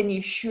pick, then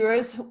you sure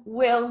as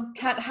well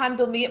can't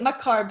handle me at my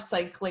carb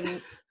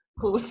cycling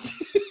post.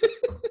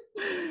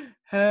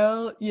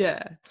 Hell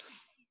yeah.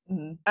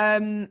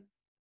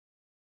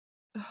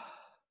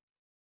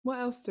 What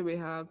else do we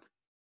have?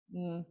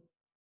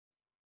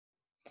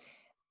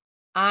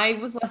 I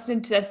was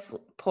listening to this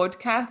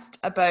podcast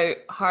about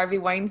Harvey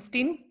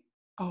Weinstein.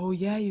 Oh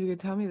yeah, you were gonna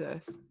tell me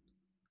this.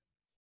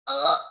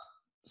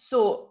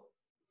 So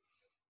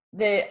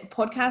the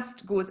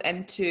podcast goes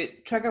into,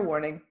 trigger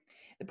warning,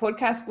 the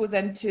podcast goes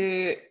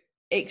into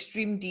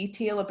extreme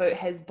detail about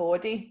his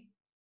body,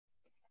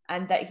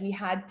 and that he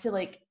had to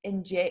like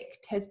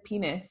inject his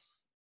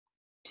penis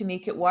to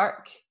make it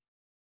work,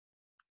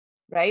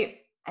 right?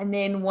 And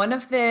then one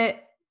of the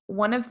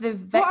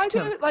victims, well, I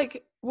don't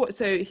like what,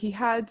 so he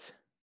had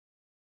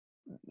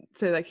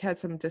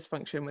some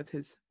dysfunction with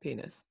his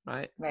penis,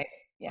 right? Right,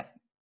 yeah.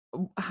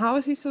 How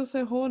is he still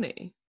so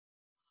horny?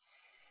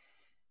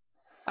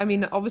 I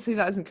mean, obviously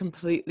that doesn't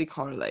completely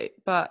correlate,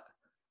 but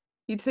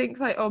you'd think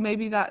like, oh,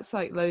 maybe that's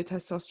like low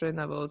testosterone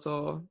levels,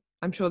 or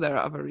I'm sure there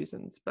are other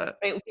reasons, but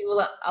right, okay,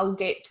 well, I'll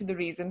get to the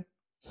reason.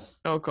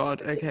 Oh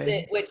god,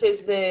 okay. Which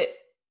is the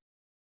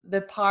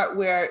part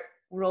where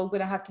we're all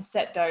going to have to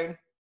sit down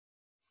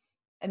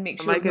and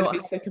make sure. Am I going to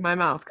be sick in my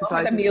mouth because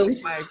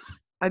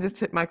I just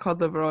hit my cod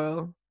liver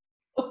oil?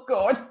 Oh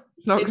god,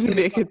 it's not going to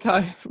be a good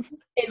time.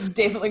 It's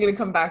definitely going to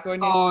come back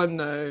on you. Oh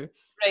no.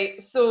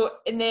 Right. So,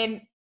 and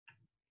then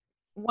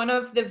one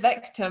of the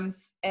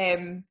victims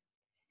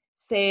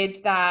said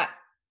that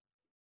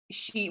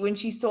when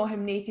she saw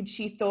him naked,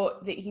 she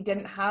thought that he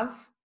didn't have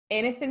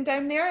anything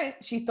down there.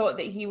 She thought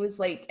that he was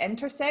like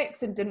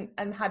intersex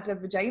and had a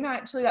vagina.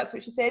 Actually, that's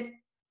what she said.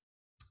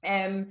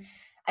 And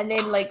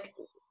then like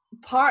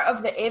part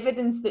of the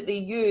evidence that they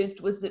used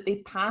was that they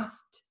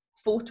passed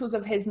photos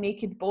of his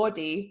naked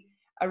body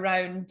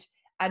around,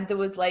 and there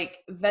was like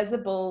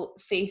visible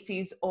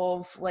faces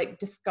of like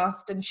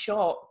disgust and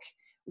shock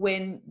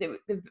when the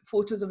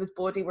photos of his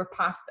body were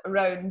passed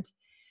around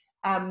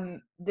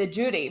the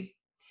jury.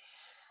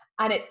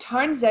 And it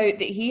turns out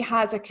that he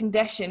has a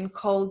condition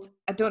called,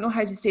 I don't know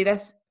how to say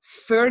this,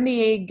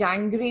 Fournier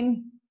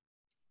gangrene.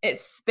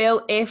 It's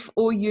spelled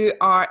Fournier,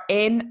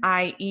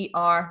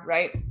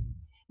 right?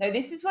 Now,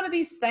 this is one of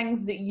these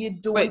things that you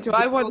don't... Wait, do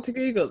I want to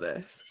Google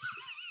this?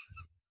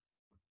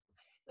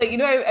 Like, you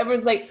know how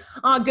everyone's like,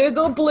 oh,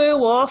 Google blue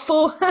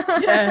waffle.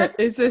 Yeah,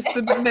 is this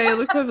the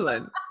male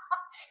equivalent?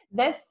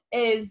 This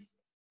is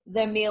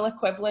the male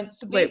equivalent.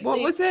 So Wait, what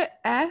basically, was it?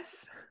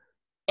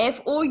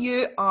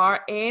 Fournier,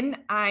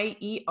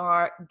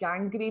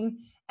 gangrene,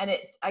 and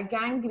it's a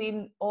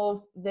gangrene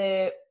of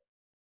the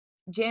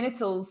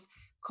genitals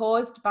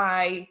caused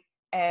by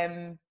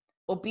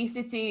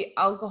obesity,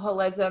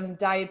 alcoholism,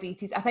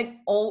 diabetes. I think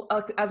all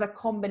as a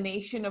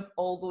combination of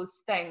all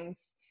those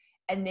things,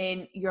 and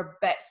then your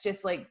bits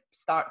just like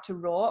start to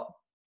rot.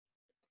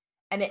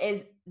 And it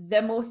is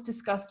the most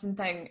disgusting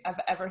thing I've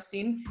ever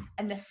seen.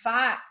 And the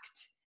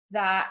fact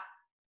that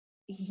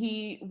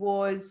he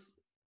was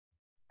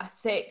a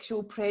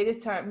sexual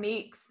predator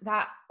makes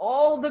that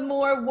all the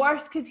more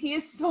worse because he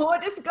is so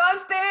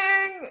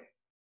disgusting.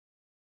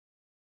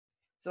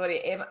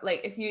 Sorry, Emma,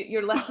 like if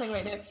you're listening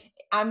right now,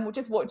 I'm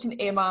just watching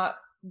Emma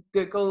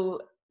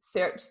Google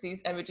search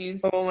these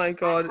images. Oh my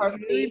god, it's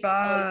really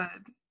bad.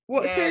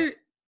 What so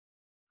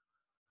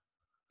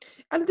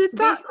and did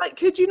that like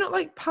could you not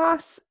like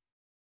pass,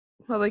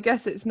 well I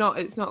guess it's not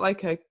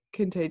like a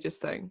contagious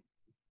thing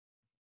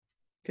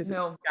because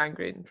it's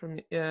gangrene from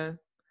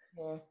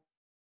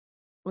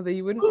Although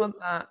you wouldn't want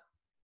that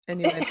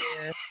anywhere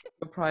near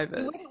your private.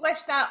 You wouldn't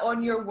wish that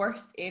on your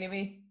worst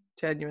enemy.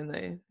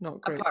 Genuinely,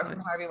 not great. Apart from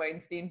Harvey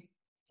Weinstein.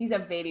 He's a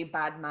very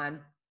bad man.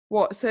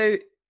 What? So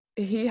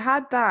he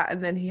had that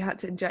and then he had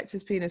to inject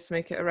his penis to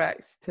make it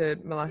erect to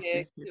molest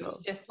these people. It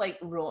was just like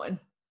rotten.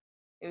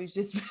 It was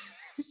just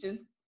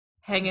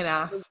hanging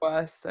off. The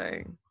worst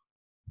thing.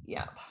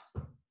 Yep.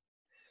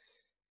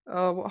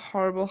 Oh, what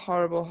horrible,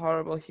 horrible,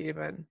 horrible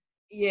human.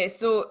 Yeah,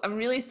 so I'm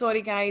really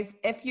sorry guys.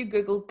 If you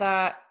Googled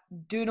that,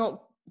 do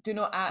not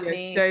at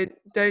me.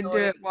 Don't do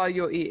it while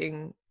you're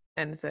eating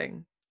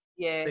anything.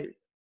 Yeah. Please.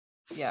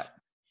 Yeah.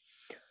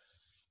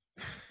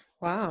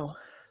 Wow.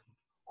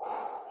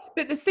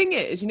 But the thing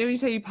is, you know, when you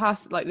say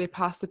they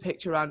passed a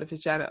picture around of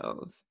his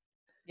genitals.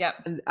 Yeah.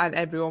 And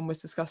everyone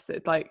was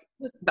disgusted. Like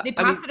they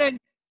passed around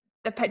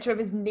the picture of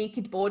his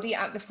naked body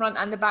at the front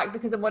and the back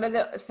because of one of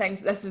the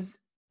things, this is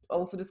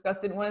also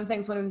disgusting, one of the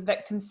things one of his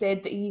victims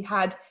said that he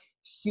had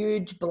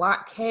huge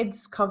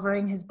blackheads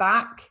covering his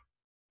back.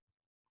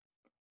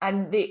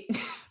 And they,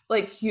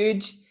 like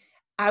huge,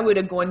 I would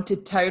have gone to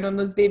town on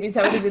those babies.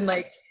 I would have been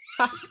like,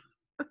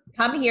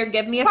 come here,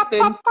 give me a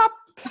spoon. Pop, pop.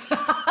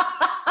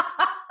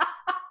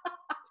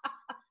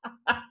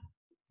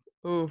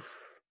 Oof.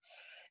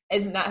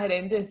 Isn't that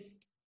horrendous?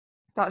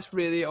 That's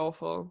really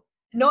awful.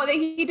 Not that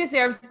he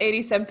deserves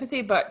any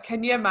sympathy, but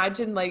can you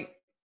imagine like...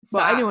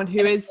 Well, anyone who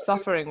is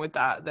suffering with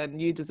that, then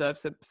you deserve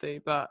sympathy,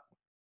 but...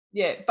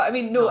 Yeah, but I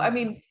mean, no, I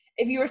mean,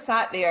 if you were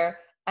sat there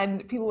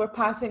and people were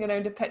passing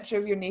around a picture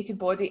of your naked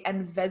body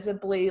and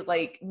visibly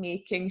like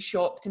making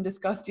shocked and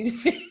disgusted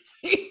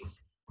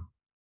faces.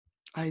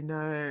 I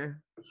know,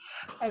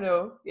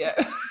 yeah.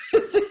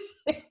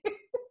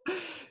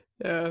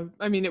 Yeah,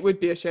 I mean, it would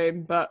be a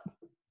shame, but...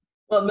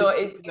 Well, no,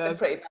 he's a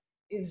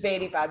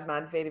very bad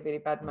man, very, very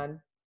bad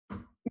man.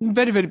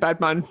 Very, very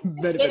bad man.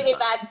 Very, very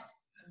bad.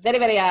 Very,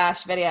 very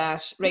ash, very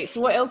ash. Right,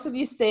 so what else have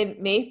you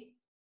sent me?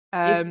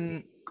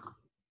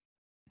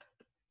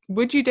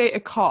 Would you date a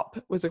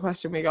cop was a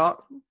question we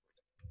got.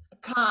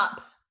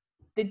 Cop.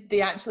 Did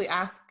they actually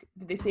ask,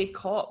 did they say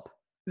cop?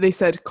 They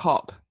said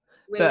cop.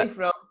 Where are they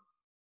from?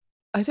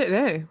 I don't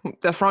know.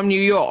 They're from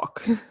New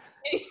York.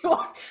 New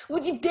York.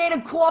 Would you date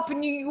a cop in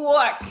New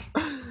York?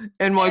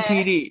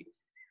 NYPD.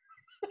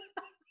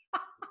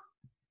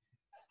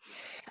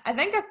 I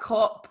think a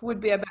cop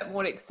would be a bit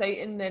more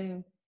exciting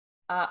than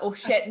a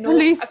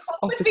police cop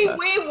officer would be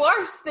way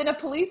worse than a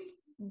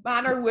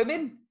policeman or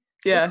woman.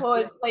 Yeah.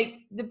 Because like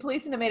the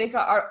police in America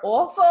are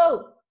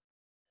awful.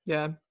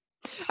 Yeah.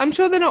 I'm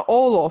sure they're not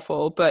all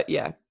awful, but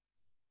yeah.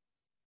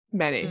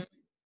 Many.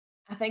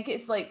 I think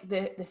it's like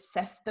the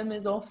system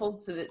is awful,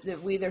 so that the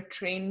way they're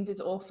trained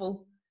is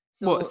awful.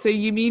 So what? So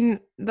you mean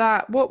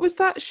that, what was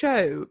that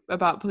show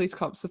about police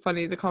cops, the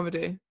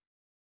comedy?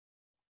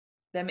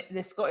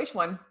 The Scottish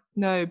one?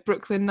 No,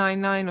 Brooklyn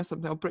Nine-Nine or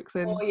something, or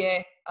Brooklyn. Oh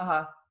yeah,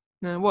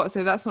 No, what?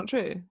 So that's not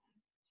true?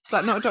 Is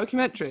that not a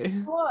documentary?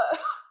 What?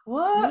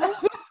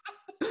 What?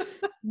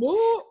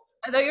 What?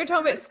 I thought you were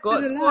talking about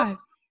Scott Squad.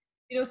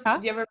 You know, huh?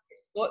 do you ever remember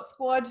Scott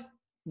Squad?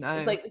 No.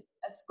 It's like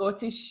a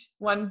Scottish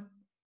one.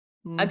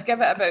 I'd give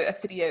it about a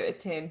 3 out of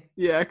 10.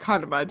 Yeah, I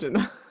can't imagine.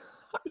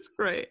 That's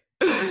great.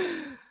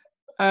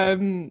 I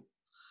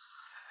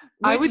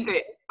would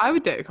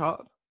date a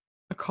cop.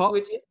 A cop?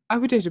 Would you? I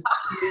would date a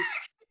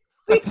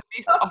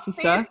police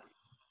officer.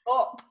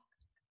 Cop.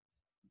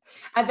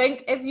 I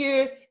think if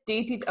you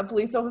dated a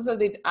police officer,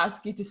 they'd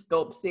ask you to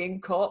stop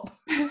saying cop.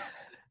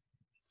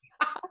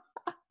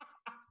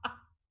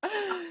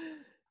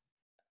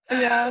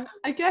 Yeah,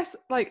 I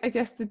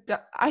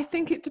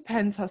think it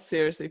depends how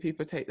seriously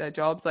people take their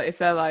jobs. Like if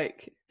they're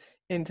like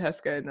in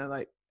Tesco and they're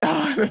like, oh,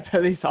 I'm a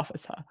police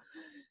officer,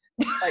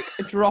 like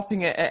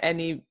dropping it at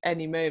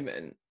any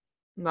moment,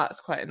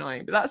 that's quite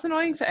annoying. But that's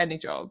annoying for any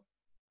job.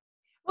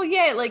 Well,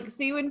 yeah, like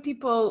see when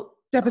people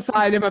step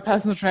aside, I'm a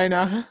personal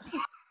trainer.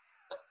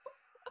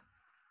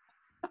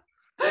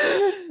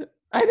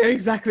 I know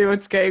exactly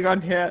what's going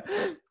on here.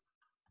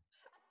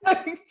 I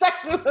know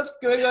exactly what's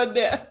going on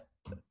there.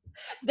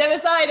 Step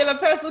aside, I'm a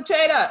personal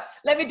trainer.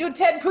 Let me do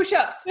 10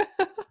 push-ups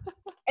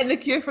in the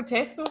queue for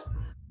Tesco.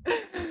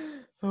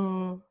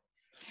 Oh.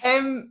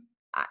 Do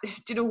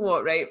you know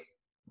what, right?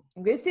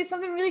 I'm going to say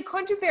something really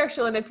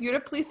controversial, and if you're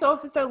a police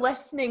officer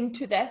listening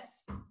to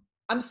this,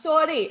 I'm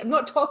sorry. I'm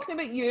not talking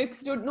about you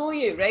because I don't know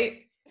you,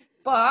 right?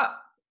 But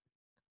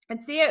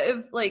I'd say out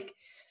of like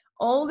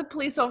all the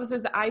police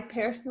officers that I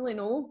personally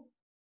know,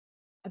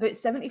 about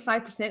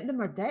 75% of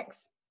them are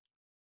dicks.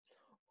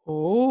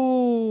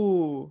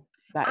 Oh,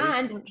 that is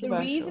And controversial. the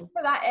reason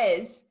for that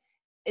is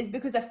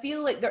because I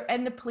feel like they're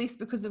in the police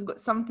because they've got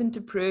something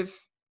to prove.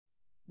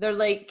 They're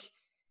like,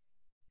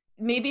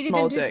 maybe they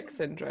Small didn't do dick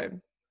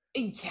syndrome.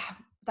 Yeah,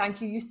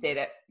 thank you. You said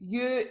it.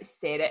 You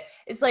said it.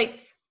 It's like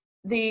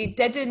they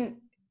didn't.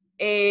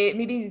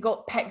 Maybe they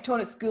got picked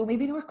on at school.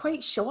 Maybe they were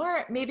quite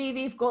short. Maybe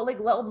they've got like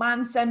little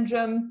man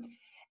syndrome.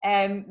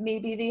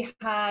 Maybe they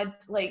had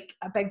like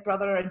a big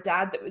brother or a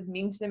dad that was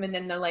mean to them, and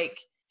then they're like,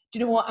 "Do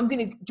you know what? I'm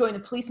going to join the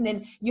police, and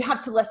then you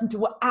have to listen to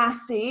what I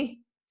say."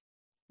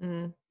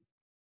 Mm.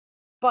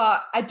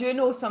 But I do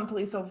know some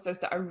police officers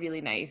that are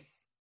really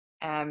nice.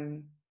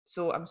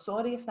 So I'm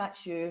sorry if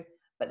that's you,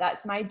 but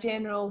that's my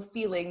general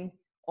feeling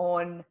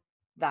on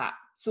that.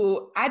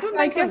 So I don't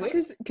think I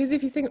would. Because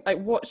if you think like,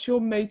 what's your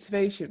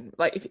motivation?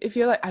 Like, if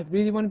you're like, I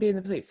really want to be in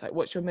the police, like,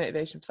 what's your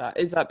motivation for that?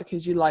 Is that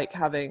because you like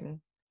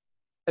having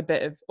a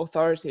bit of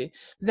authority?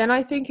 Then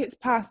I think it's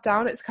passed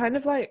down. It's kind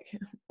of like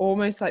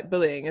almost like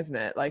bullying, isn't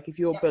it? Like, if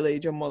you're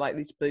bullied, you're more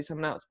likely to bully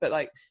someone else. But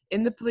like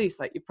in the police,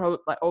 like you probably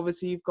like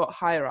obviously you've got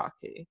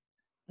hierarchy.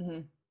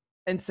 Mm-hmm.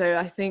 And so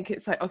I think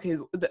it's like, okay,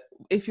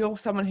 if you're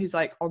someone who's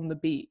like on the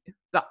beat,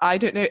 that I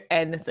don't know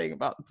anything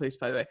about the police,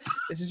 by the way.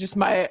 This is just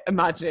my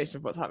imagination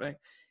of what's happening.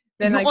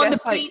 Then you're I on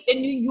guess the beat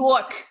in New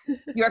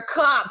You're a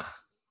cop.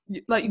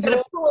 Like you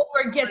gotta go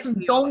over and get some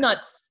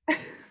donuts.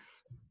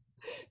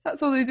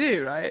 That's all they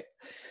do, right?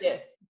 Yeah.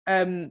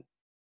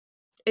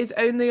 It's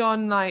only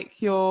on like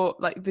your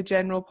like the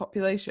general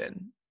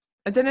population.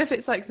 I don't know if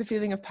it's like the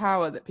feeling of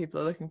power that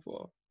people are looking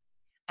for.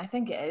 I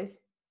think it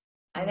is.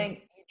 I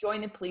think you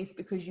join the police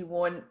because you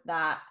want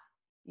to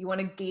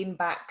gain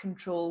back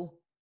control.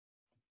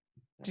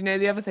 Do you know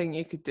the other thing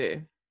you could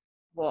do?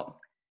 What?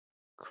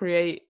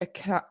 Create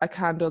a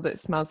candle that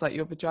smells like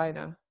your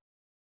vagina.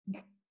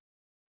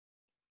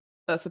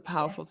 That's a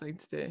powerful thing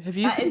to do. Have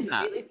you seen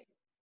that? Really,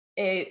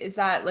 is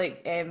that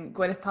like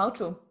Gwyneth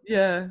Paltrow?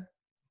 Yeah.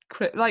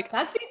 Like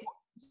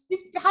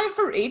she's had it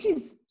for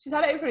ages. She's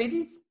had it out for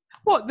ages.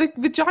 What, the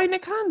vagina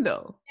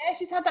candle? Yeah,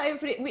 she's had that out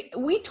for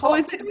we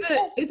talked.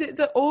 Is it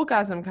the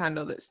orgasm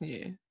candle that's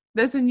new?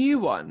 There's a new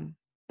one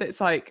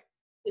that's like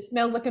it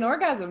smells like an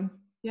orgasm.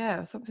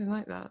 Yeah, something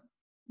like that.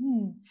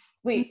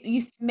 Wait,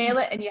 you smell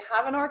it and you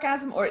have an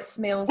orgasm, or it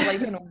smells like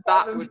an orgasm?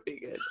 That would be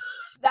good.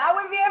 That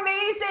would be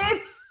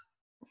amazing.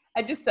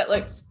 I just sit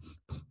like.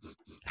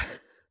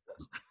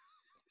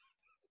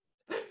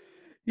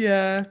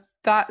 Yeah,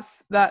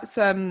 that's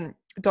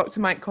Dr.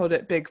 Mike called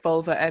it big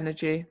vulva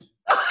energy.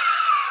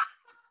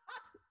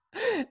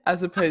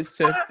 As opposed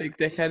to big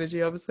dick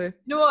energy, obviously.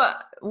 You know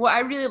what I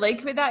really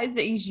like about that is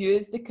that he's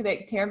used the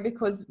correct term,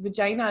 because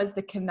vagina is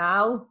the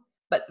canal,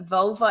 but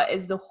vulva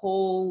is the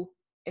whole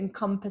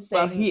encompassing.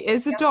 Well, he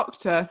is a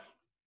doctor.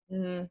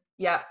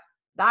 Yeah,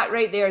 that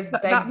right there is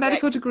big. That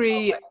medical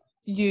degree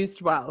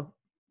used well.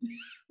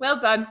 Well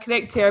done,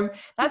 correct term.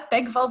 That's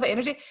big vulva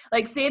energy.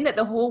 Like saying that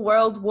the whole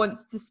world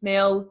wants to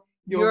smell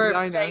your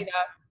vagina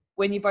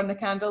when you burn the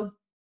candle.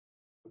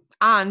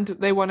 And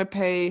they want to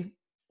pay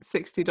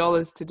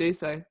 $60 to do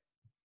so,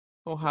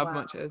 or however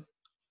much it is.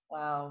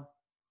 Wow.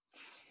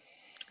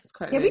 It's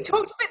quite we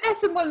talked about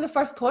this in one of the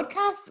first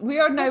podcasts. We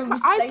are now.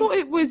 I thought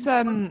it was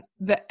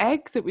the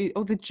egg that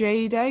the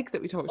jade egg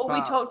that we talked about. Oh,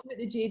 we talked about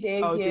the jade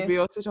egg. Oh, did we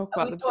also talk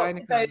about the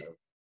vagina candle?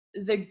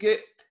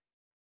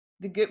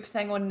 The Goop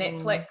thing on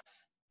Netflix,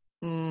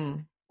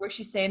 where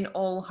she sent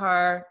all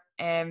her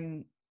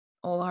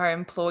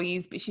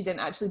employees, but she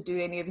didn't actually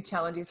do any of the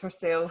challenges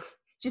herself.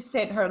 She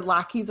sent her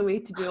lackeys away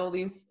to do all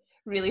these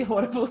really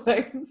horrible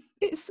things.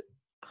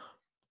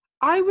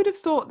 I would have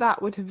thought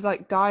that would have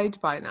like died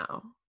by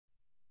now,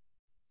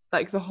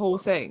 like the whole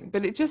thing,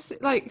 but it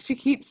just like she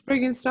keeps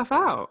bringing stuff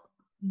out.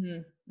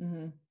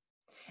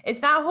 It's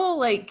that whole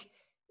like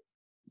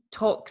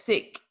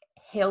toxic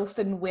health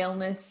and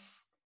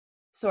wellness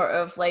sort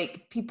of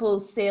like people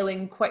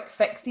selling quick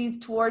fixes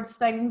towards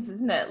things,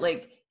 isn't it?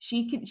 Like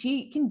she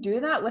can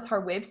do that with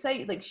her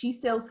website. Like she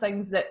sells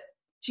things that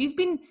she's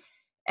been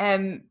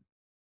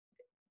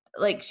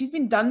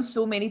done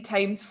so many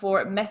times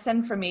for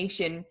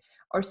misinformation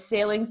or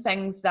selling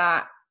things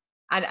that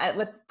and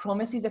with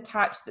promises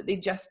attached that they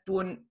just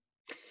don't.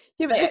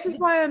 Yeah, but this is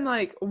why I'm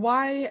like,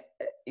 why?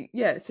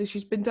 Yeah, so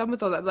she's been done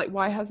with all that. Like,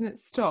 why hasn't it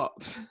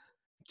stopped?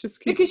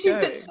 Just keep because she's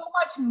going. got so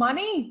much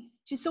money.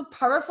 She's so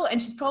powerful,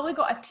 and she's probably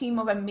got a team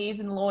of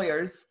amazing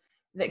lawyers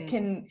that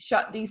can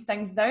shut these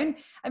things down.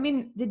 I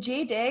mean, the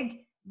jade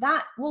egg,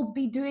 that will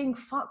be doing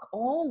fuck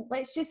all.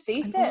 Let's just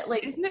face it.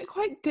 Like, isn't it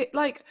quite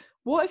like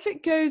What if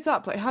it goes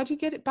up? Like, how do you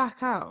get it back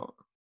out?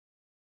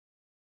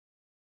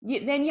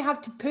 Then you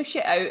have to push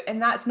it out,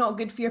 and that's not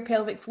good for your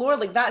pelvic floor.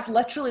 Like, that's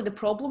literally the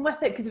problem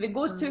with it, because if it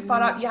goes too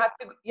far up, you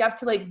have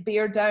to like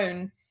bear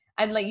down,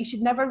 and like you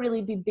should never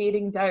really be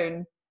bearing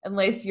down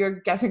unless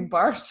you're giving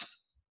birth.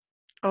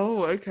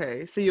 Oh,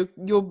 okay. So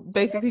you're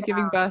basically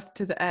giving birth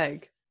to the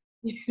egg.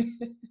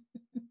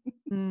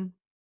 Mm.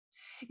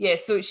 Yeah,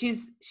 so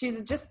she's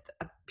just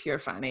a pure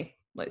fanny.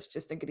 Let's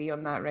just agree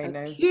on that right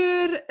now.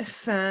 Pure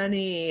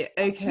fanny.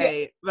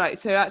 Okay, right.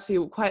 So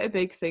actually, quite a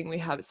big thing we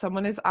have.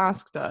 Someone has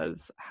asked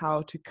us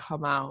how to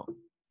come out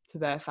to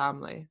their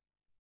family.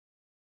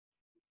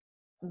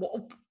 Why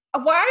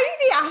are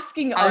they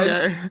asking us? I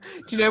know.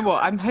 Do you know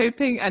what? I'm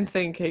hoping and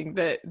thinking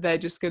that they're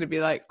just going to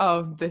be like,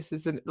 oh, this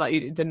isn't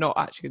like, they're not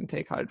actually going to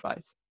take our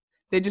advice.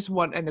 They just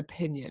want an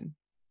opinion.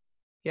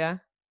 Yeah.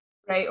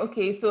 Right.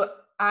 Okay. So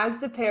as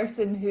the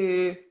person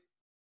who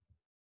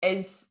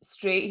is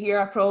straight here,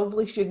 I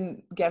probably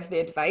shouldn't give the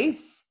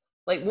advice.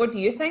 Like, what do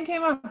you think,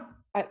 Emma?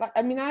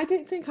 I mean, I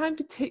don't think I'm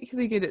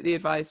particularly good at the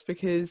advice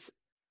because,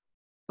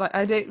 like,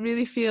 I don't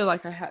really feel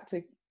like I had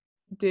to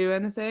do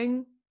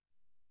anything.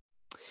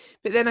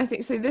 But then I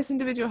think, so this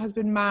individual has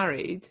been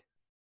married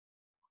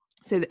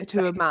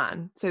to a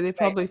man, so they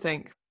probably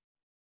think,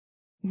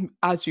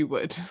 as you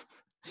would,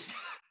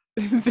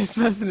 this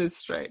person is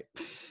straight.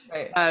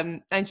 Right.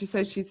 And she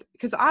says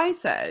because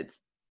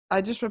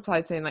I just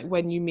replied saying, like,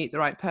 when you meet the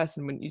right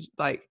person, when you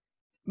like,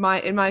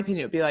 in my opinion,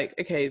 it would be like,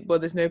 okay, well,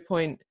 there's no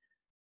point.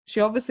 She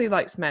obviously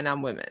likes men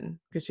and women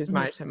because she's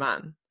married to a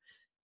man.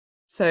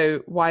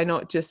 So why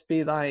not just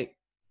be like,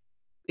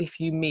 if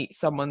you meet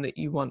someone that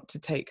you want to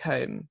take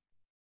home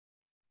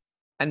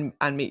and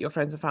meet your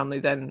friends and family,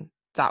 then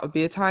that would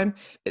be a time.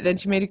 But then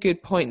she made a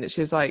good point that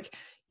she was like,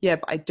 yeah,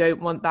 but I don't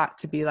want that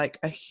to be like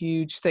a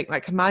huge thing.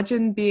 Like,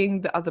 imagine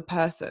being the other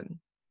person.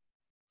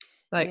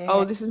 Like,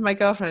 oh, this is my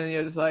girlfriend, and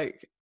you're just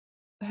like,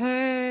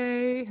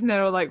 hey, and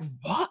they're all like,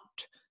 what?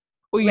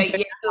 Or you don't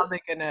know how they're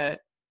gonna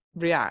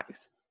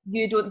react.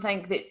 You don't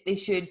think that they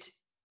should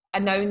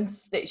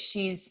announce that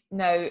she's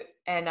now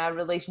in a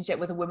relationship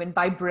with a woman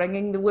by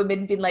bringing the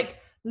woman, being like,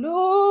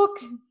 look,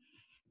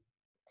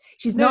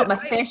 she's not my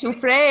special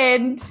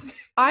friend.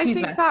 I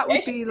think that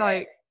would be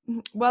like,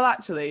 well,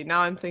 actually, now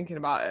I'm thinking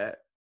about it,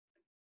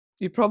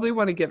 you probably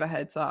want to give a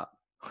heads up.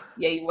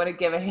 Yeah, you want to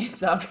give a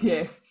heads up,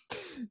 yeah.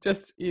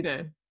 Just,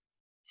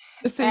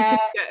 just so you can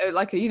get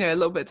like a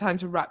little bit of time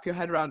to wrap your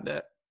head around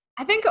it.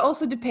 I think it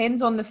also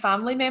depends on the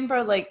family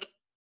member. Like,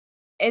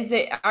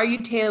 are you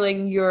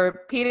telling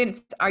your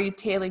parents? Are you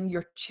telling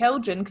your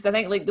children? Because I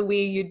think like the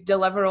way you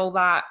deliver all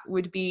that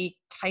would be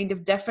kind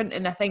of different,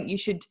 and I think you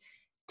should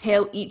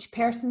tell each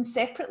person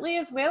separately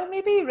as well,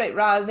 maybe, right,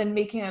 rather than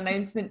making an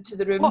announcement to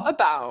the room. What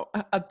about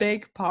a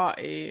big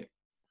party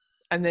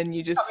and then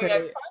you just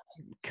say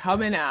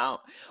coming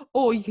out?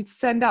 Or you could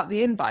send out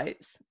the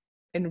invites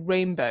in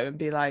rainbow and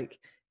be like,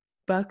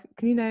 but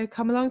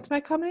come along to my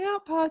coming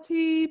out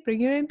party, bring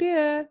your own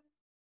beer.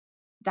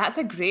 That's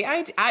a great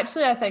idea.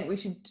 Actually, I think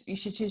you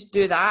should just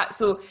do that.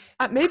 So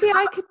maybe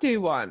I could do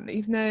one,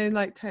 even though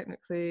like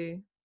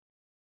technically.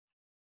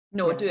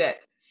 No, do it.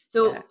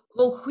 So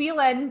we'll wheel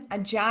in a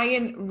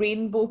giant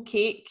rainbow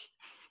cake,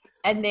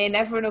 and then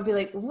everyone will be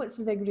like, what's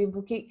the big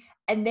rainbow cake?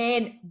 And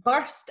then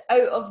burst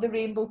out of the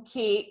rainbow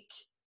cake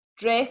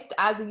dressed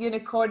as a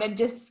unicorn and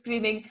just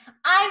screaming,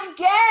 I'm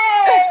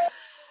gay!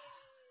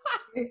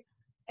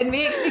 And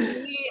make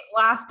the gay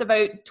last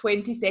about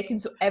 20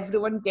 seconds so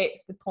everyone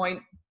gets the point.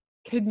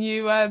 Can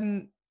you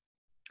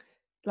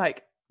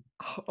like,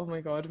 oh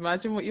my god,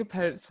 imagine what your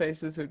parents'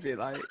 faces would be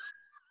like.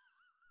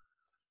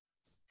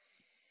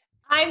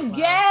 I'm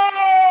gay!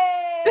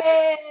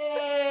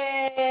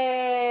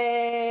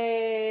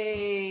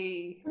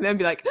 And then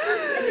be like,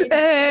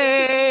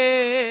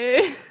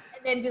 hey!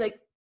 And then be like,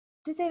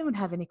 does anyone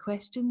have any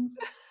questions?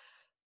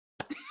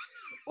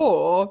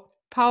 Or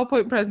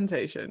PowerPoint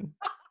presentation.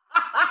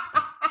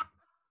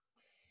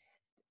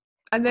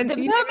 And then the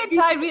moment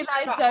I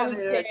realised I was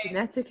gay.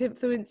 Genetic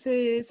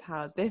influences,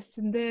 how this,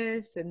 and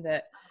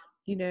that,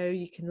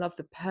 you can love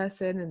the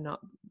person and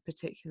not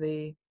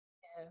particularly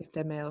if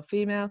they're male or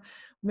female.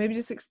 Maybe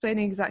just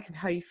explaining exactly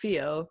how you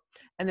feel,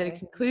 and then a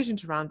conclusion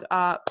to round it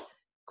up.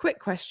 Quick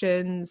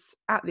questions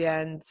at the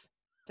end.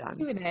 Done.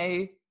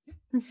 Q&A.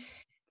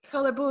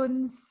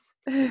 Collarbones.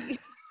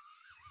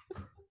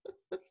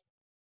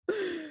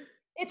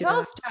 It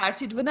all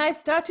started when I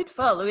started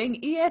following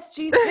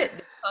ESG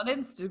Fitness on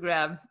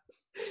Instagram.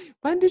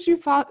 When did you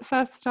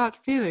first start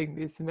feeling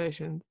these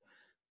emotions?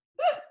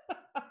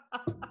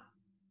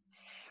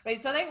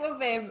 Right, so I think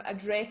we've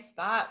addressed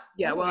that.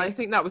 Yeah, well, I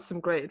think that was some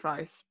great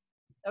advice.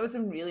 That was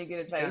some really good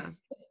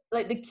advice. Yeah.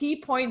 Like, the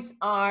key points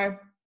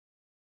are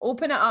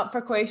open it up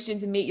for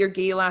questions and make your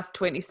gay last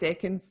 20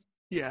 seconds.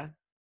 Yeah.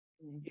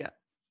 Yeah.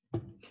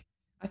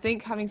 I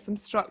think having some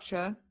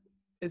structure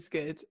is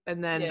good.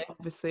 And then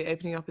obviously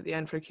opening up at the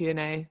end for a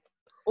Q&A.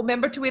 Oh,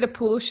 remember to wear a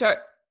polo shirt.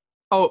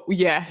 Oh,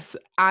 yes.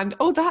 And,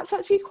 that's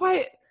actually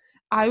quite,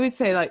 I would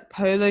say, like,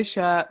 polo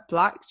shirt,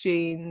 black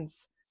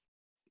jeans,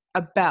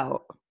 a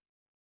belt.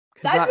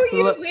 That's what the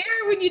you look. wear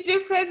when you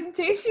do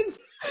presentations.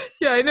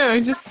 Yeah, I know.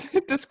 I'm just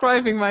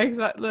describing my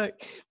exact look.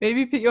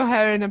 Maybe put your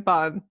hair in a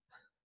bun.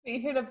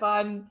 You heard a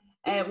bun.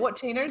 What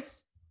trainers?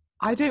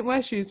 I don't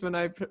wear shoes when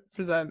I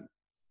present.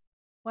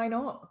 Why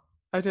not?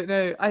 I don't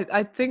know.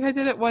 I think I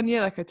did it one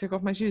year. Like I took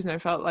off my shoes and I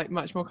felt like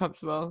much more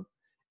comfortable.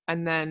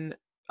 And then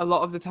a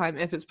lot of the time,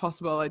 if it's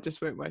possible, I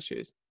just won't wear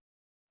shoes.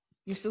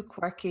 You're so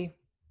quirky.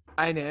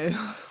 I know.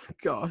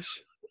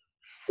 Gosh.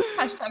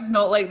 Hashtag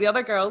not like the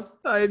other girls.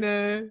 I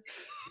know.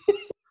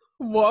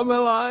 What am I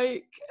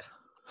like?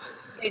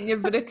 Getting your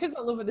verrucas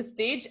all over the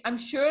stage. I'm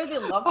sure they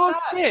love Oh,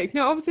 that. sick.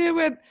 No, obviously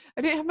I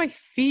didn't have my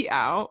feet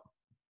out.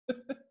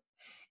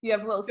 You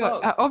have little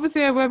socks.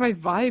 Obviously I wear my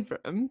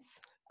Vibrams.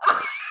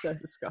 So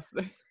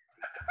disgusting.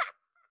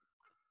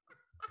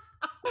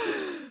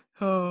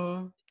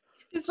 Oh.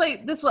 Just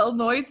like this little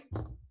noise.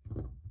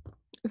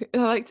 I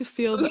like to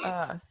feel the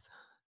earth.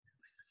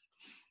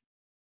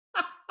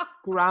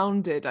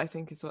 Grounded, I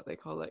think is what they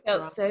call it.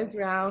 Felt so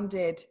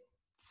grounded.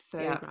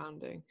 So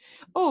grounding.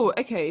 Oh,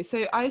 okay.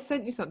 So I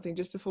sent you something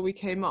just before we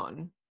came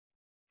on.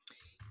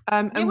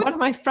 And one of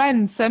my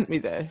friends sent me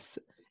this,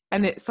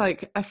 and it's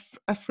like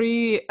a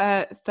free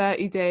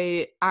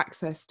 30-day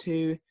access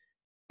to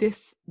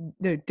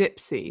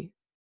Dipsea,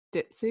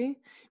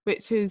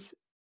 which is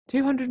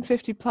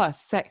 250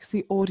 plus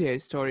sexy audio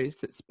stories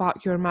that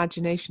spark your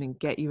imagination and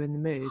get you in the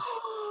mood.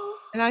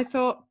 And I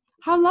thought,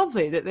 how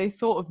lovely that they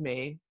thought of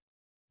me.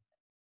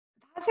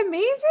 That's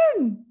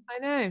amazing. I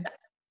know.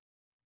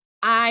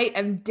 I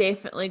am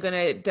definitely going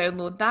to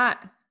download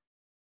that.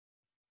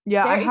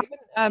 Yeah, I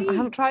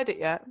haven't tried it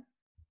yet,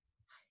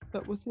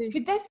 but we'll see.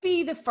 Could this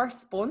be the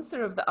first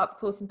sponsor of the Up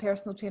Close and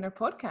Personal Trainer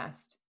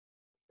podcast?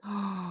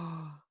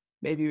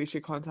 Maybe we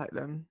should contact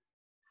them.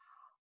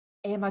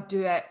 Emma,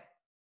 do it.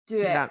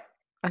 Yeah,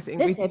 I think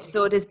this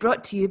episode is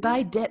brought to you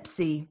by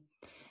Dipsea.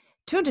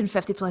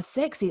 250 plus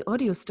sexy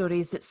audio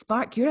stories that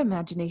spark your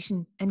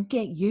imagination and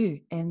get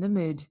you in the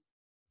mood.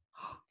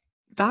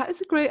 That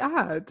is a great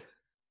ad.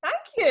 Thank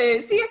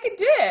you. See, I can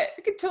do it.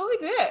 I can totally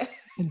do it.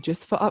 And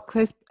just for Up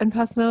Close and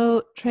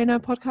Personal Trainer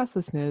podcast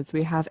listeners,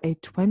 we have a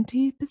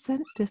 20%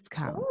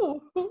 discount.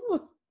 Ooh.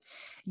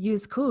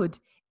 Use code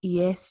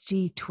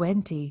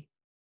ESG20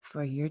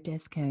 for your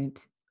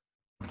discount.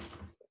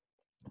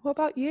 What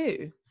about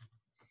you?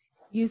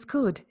 Use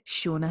code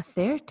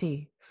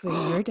Shona30 for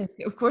your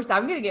discount. Of course,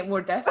 I'm going to get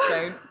more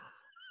discount.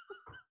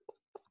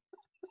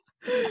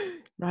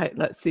 Right,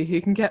 let's see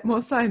who can get more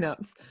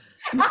signups.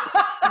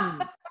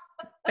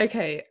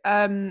 Okay,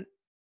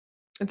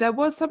 there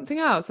was something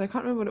else. I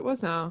can't remember what it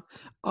was now.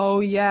 Oh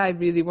yeah, I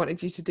really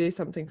wanted you to do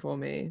something for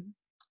me.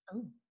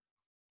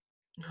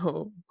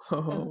 Oh.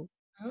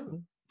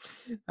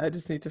 I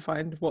just need to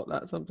find what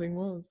that something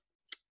was.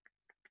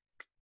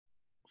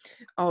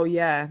 Oh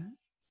yeah,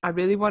 I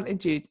really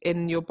wanted you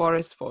in your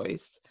Boris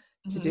voice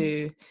to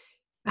do,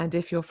 and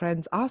if your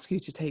friends ask you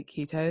to take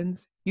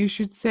ketones, you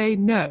should say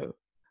no.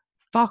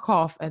 Fuck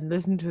off and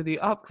listen to the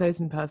Up Close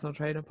and Personal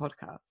Trainer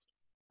podcast.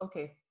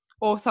 Okay.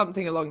 Or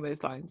something along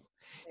those lines.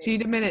 Do you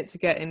need a minute to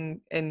get in?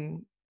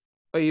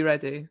 Are you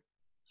ready?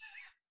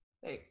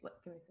 Wait,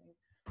 give me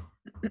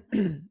a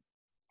second.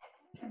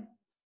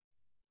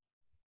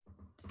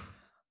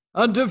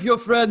 And if your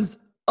friends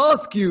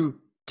ask you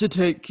to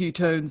take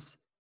ketones,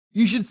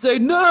 you should say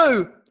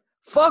no!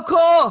 Fuck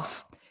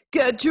off!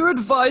 Get your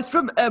advice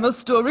from Emma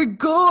Story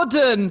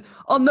Gordon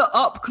on the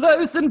Up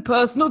Close and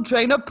Personal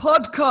Trainer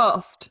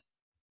podcast.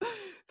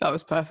 That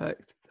was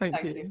perfect.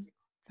 Thank you.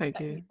 Thank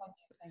you.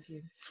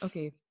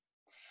 Okay.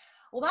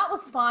 Well, that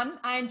was fun.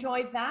 I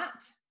enjoyed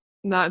that.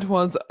 That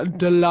was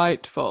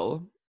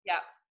delightful. Yeah.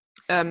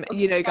 Okay,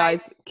 you know,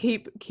 guys,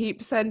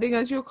 keep sending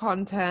us your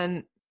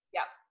content.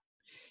 Yeah.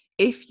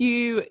 If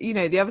you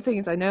know, the other thing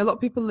is, I know a lot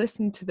of people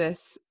listen to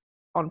this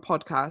on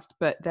podcast,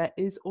 but there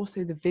is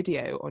also the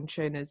video on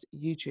Shona's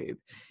YouTube,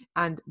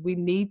 and we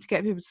need to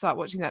get people to start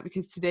watching that,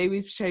 because today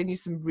we've shown you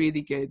some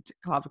really good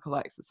clavicle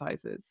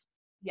exercises.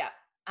 Yeah.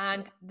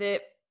 And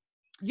the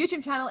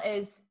YouTube channel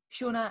is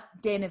Shona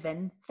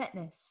Denovan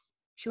Fitness.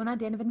 Shona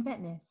Denovan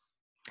Fitness.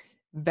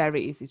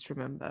 Very easy to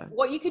remember.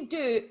 What you could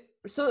do,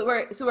 so that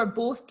we're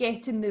both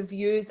getting the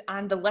views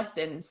and the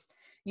listens,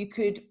 you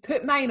could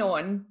put mine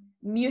on,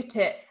 mute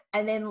it,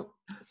 and then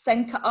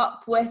sync it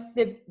up with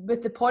the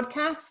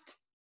podcast.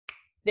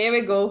 There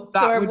we go.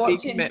 That would be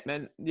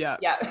commitment. Yeah.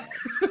 Yeah.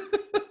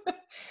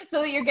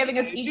 So that you're giving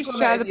us equal. Just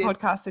share the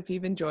podcast if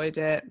you've enjoyed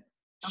it.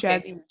 Share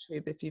the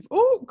YouTube if you've.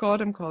 Oh God,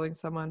 I'm calling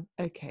someone.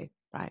 Okay,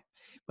 right.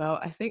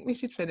 Well, I think we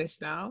should finish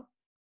now.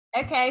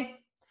 Okay.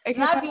 Okay.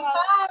 Love you.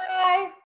 Bye.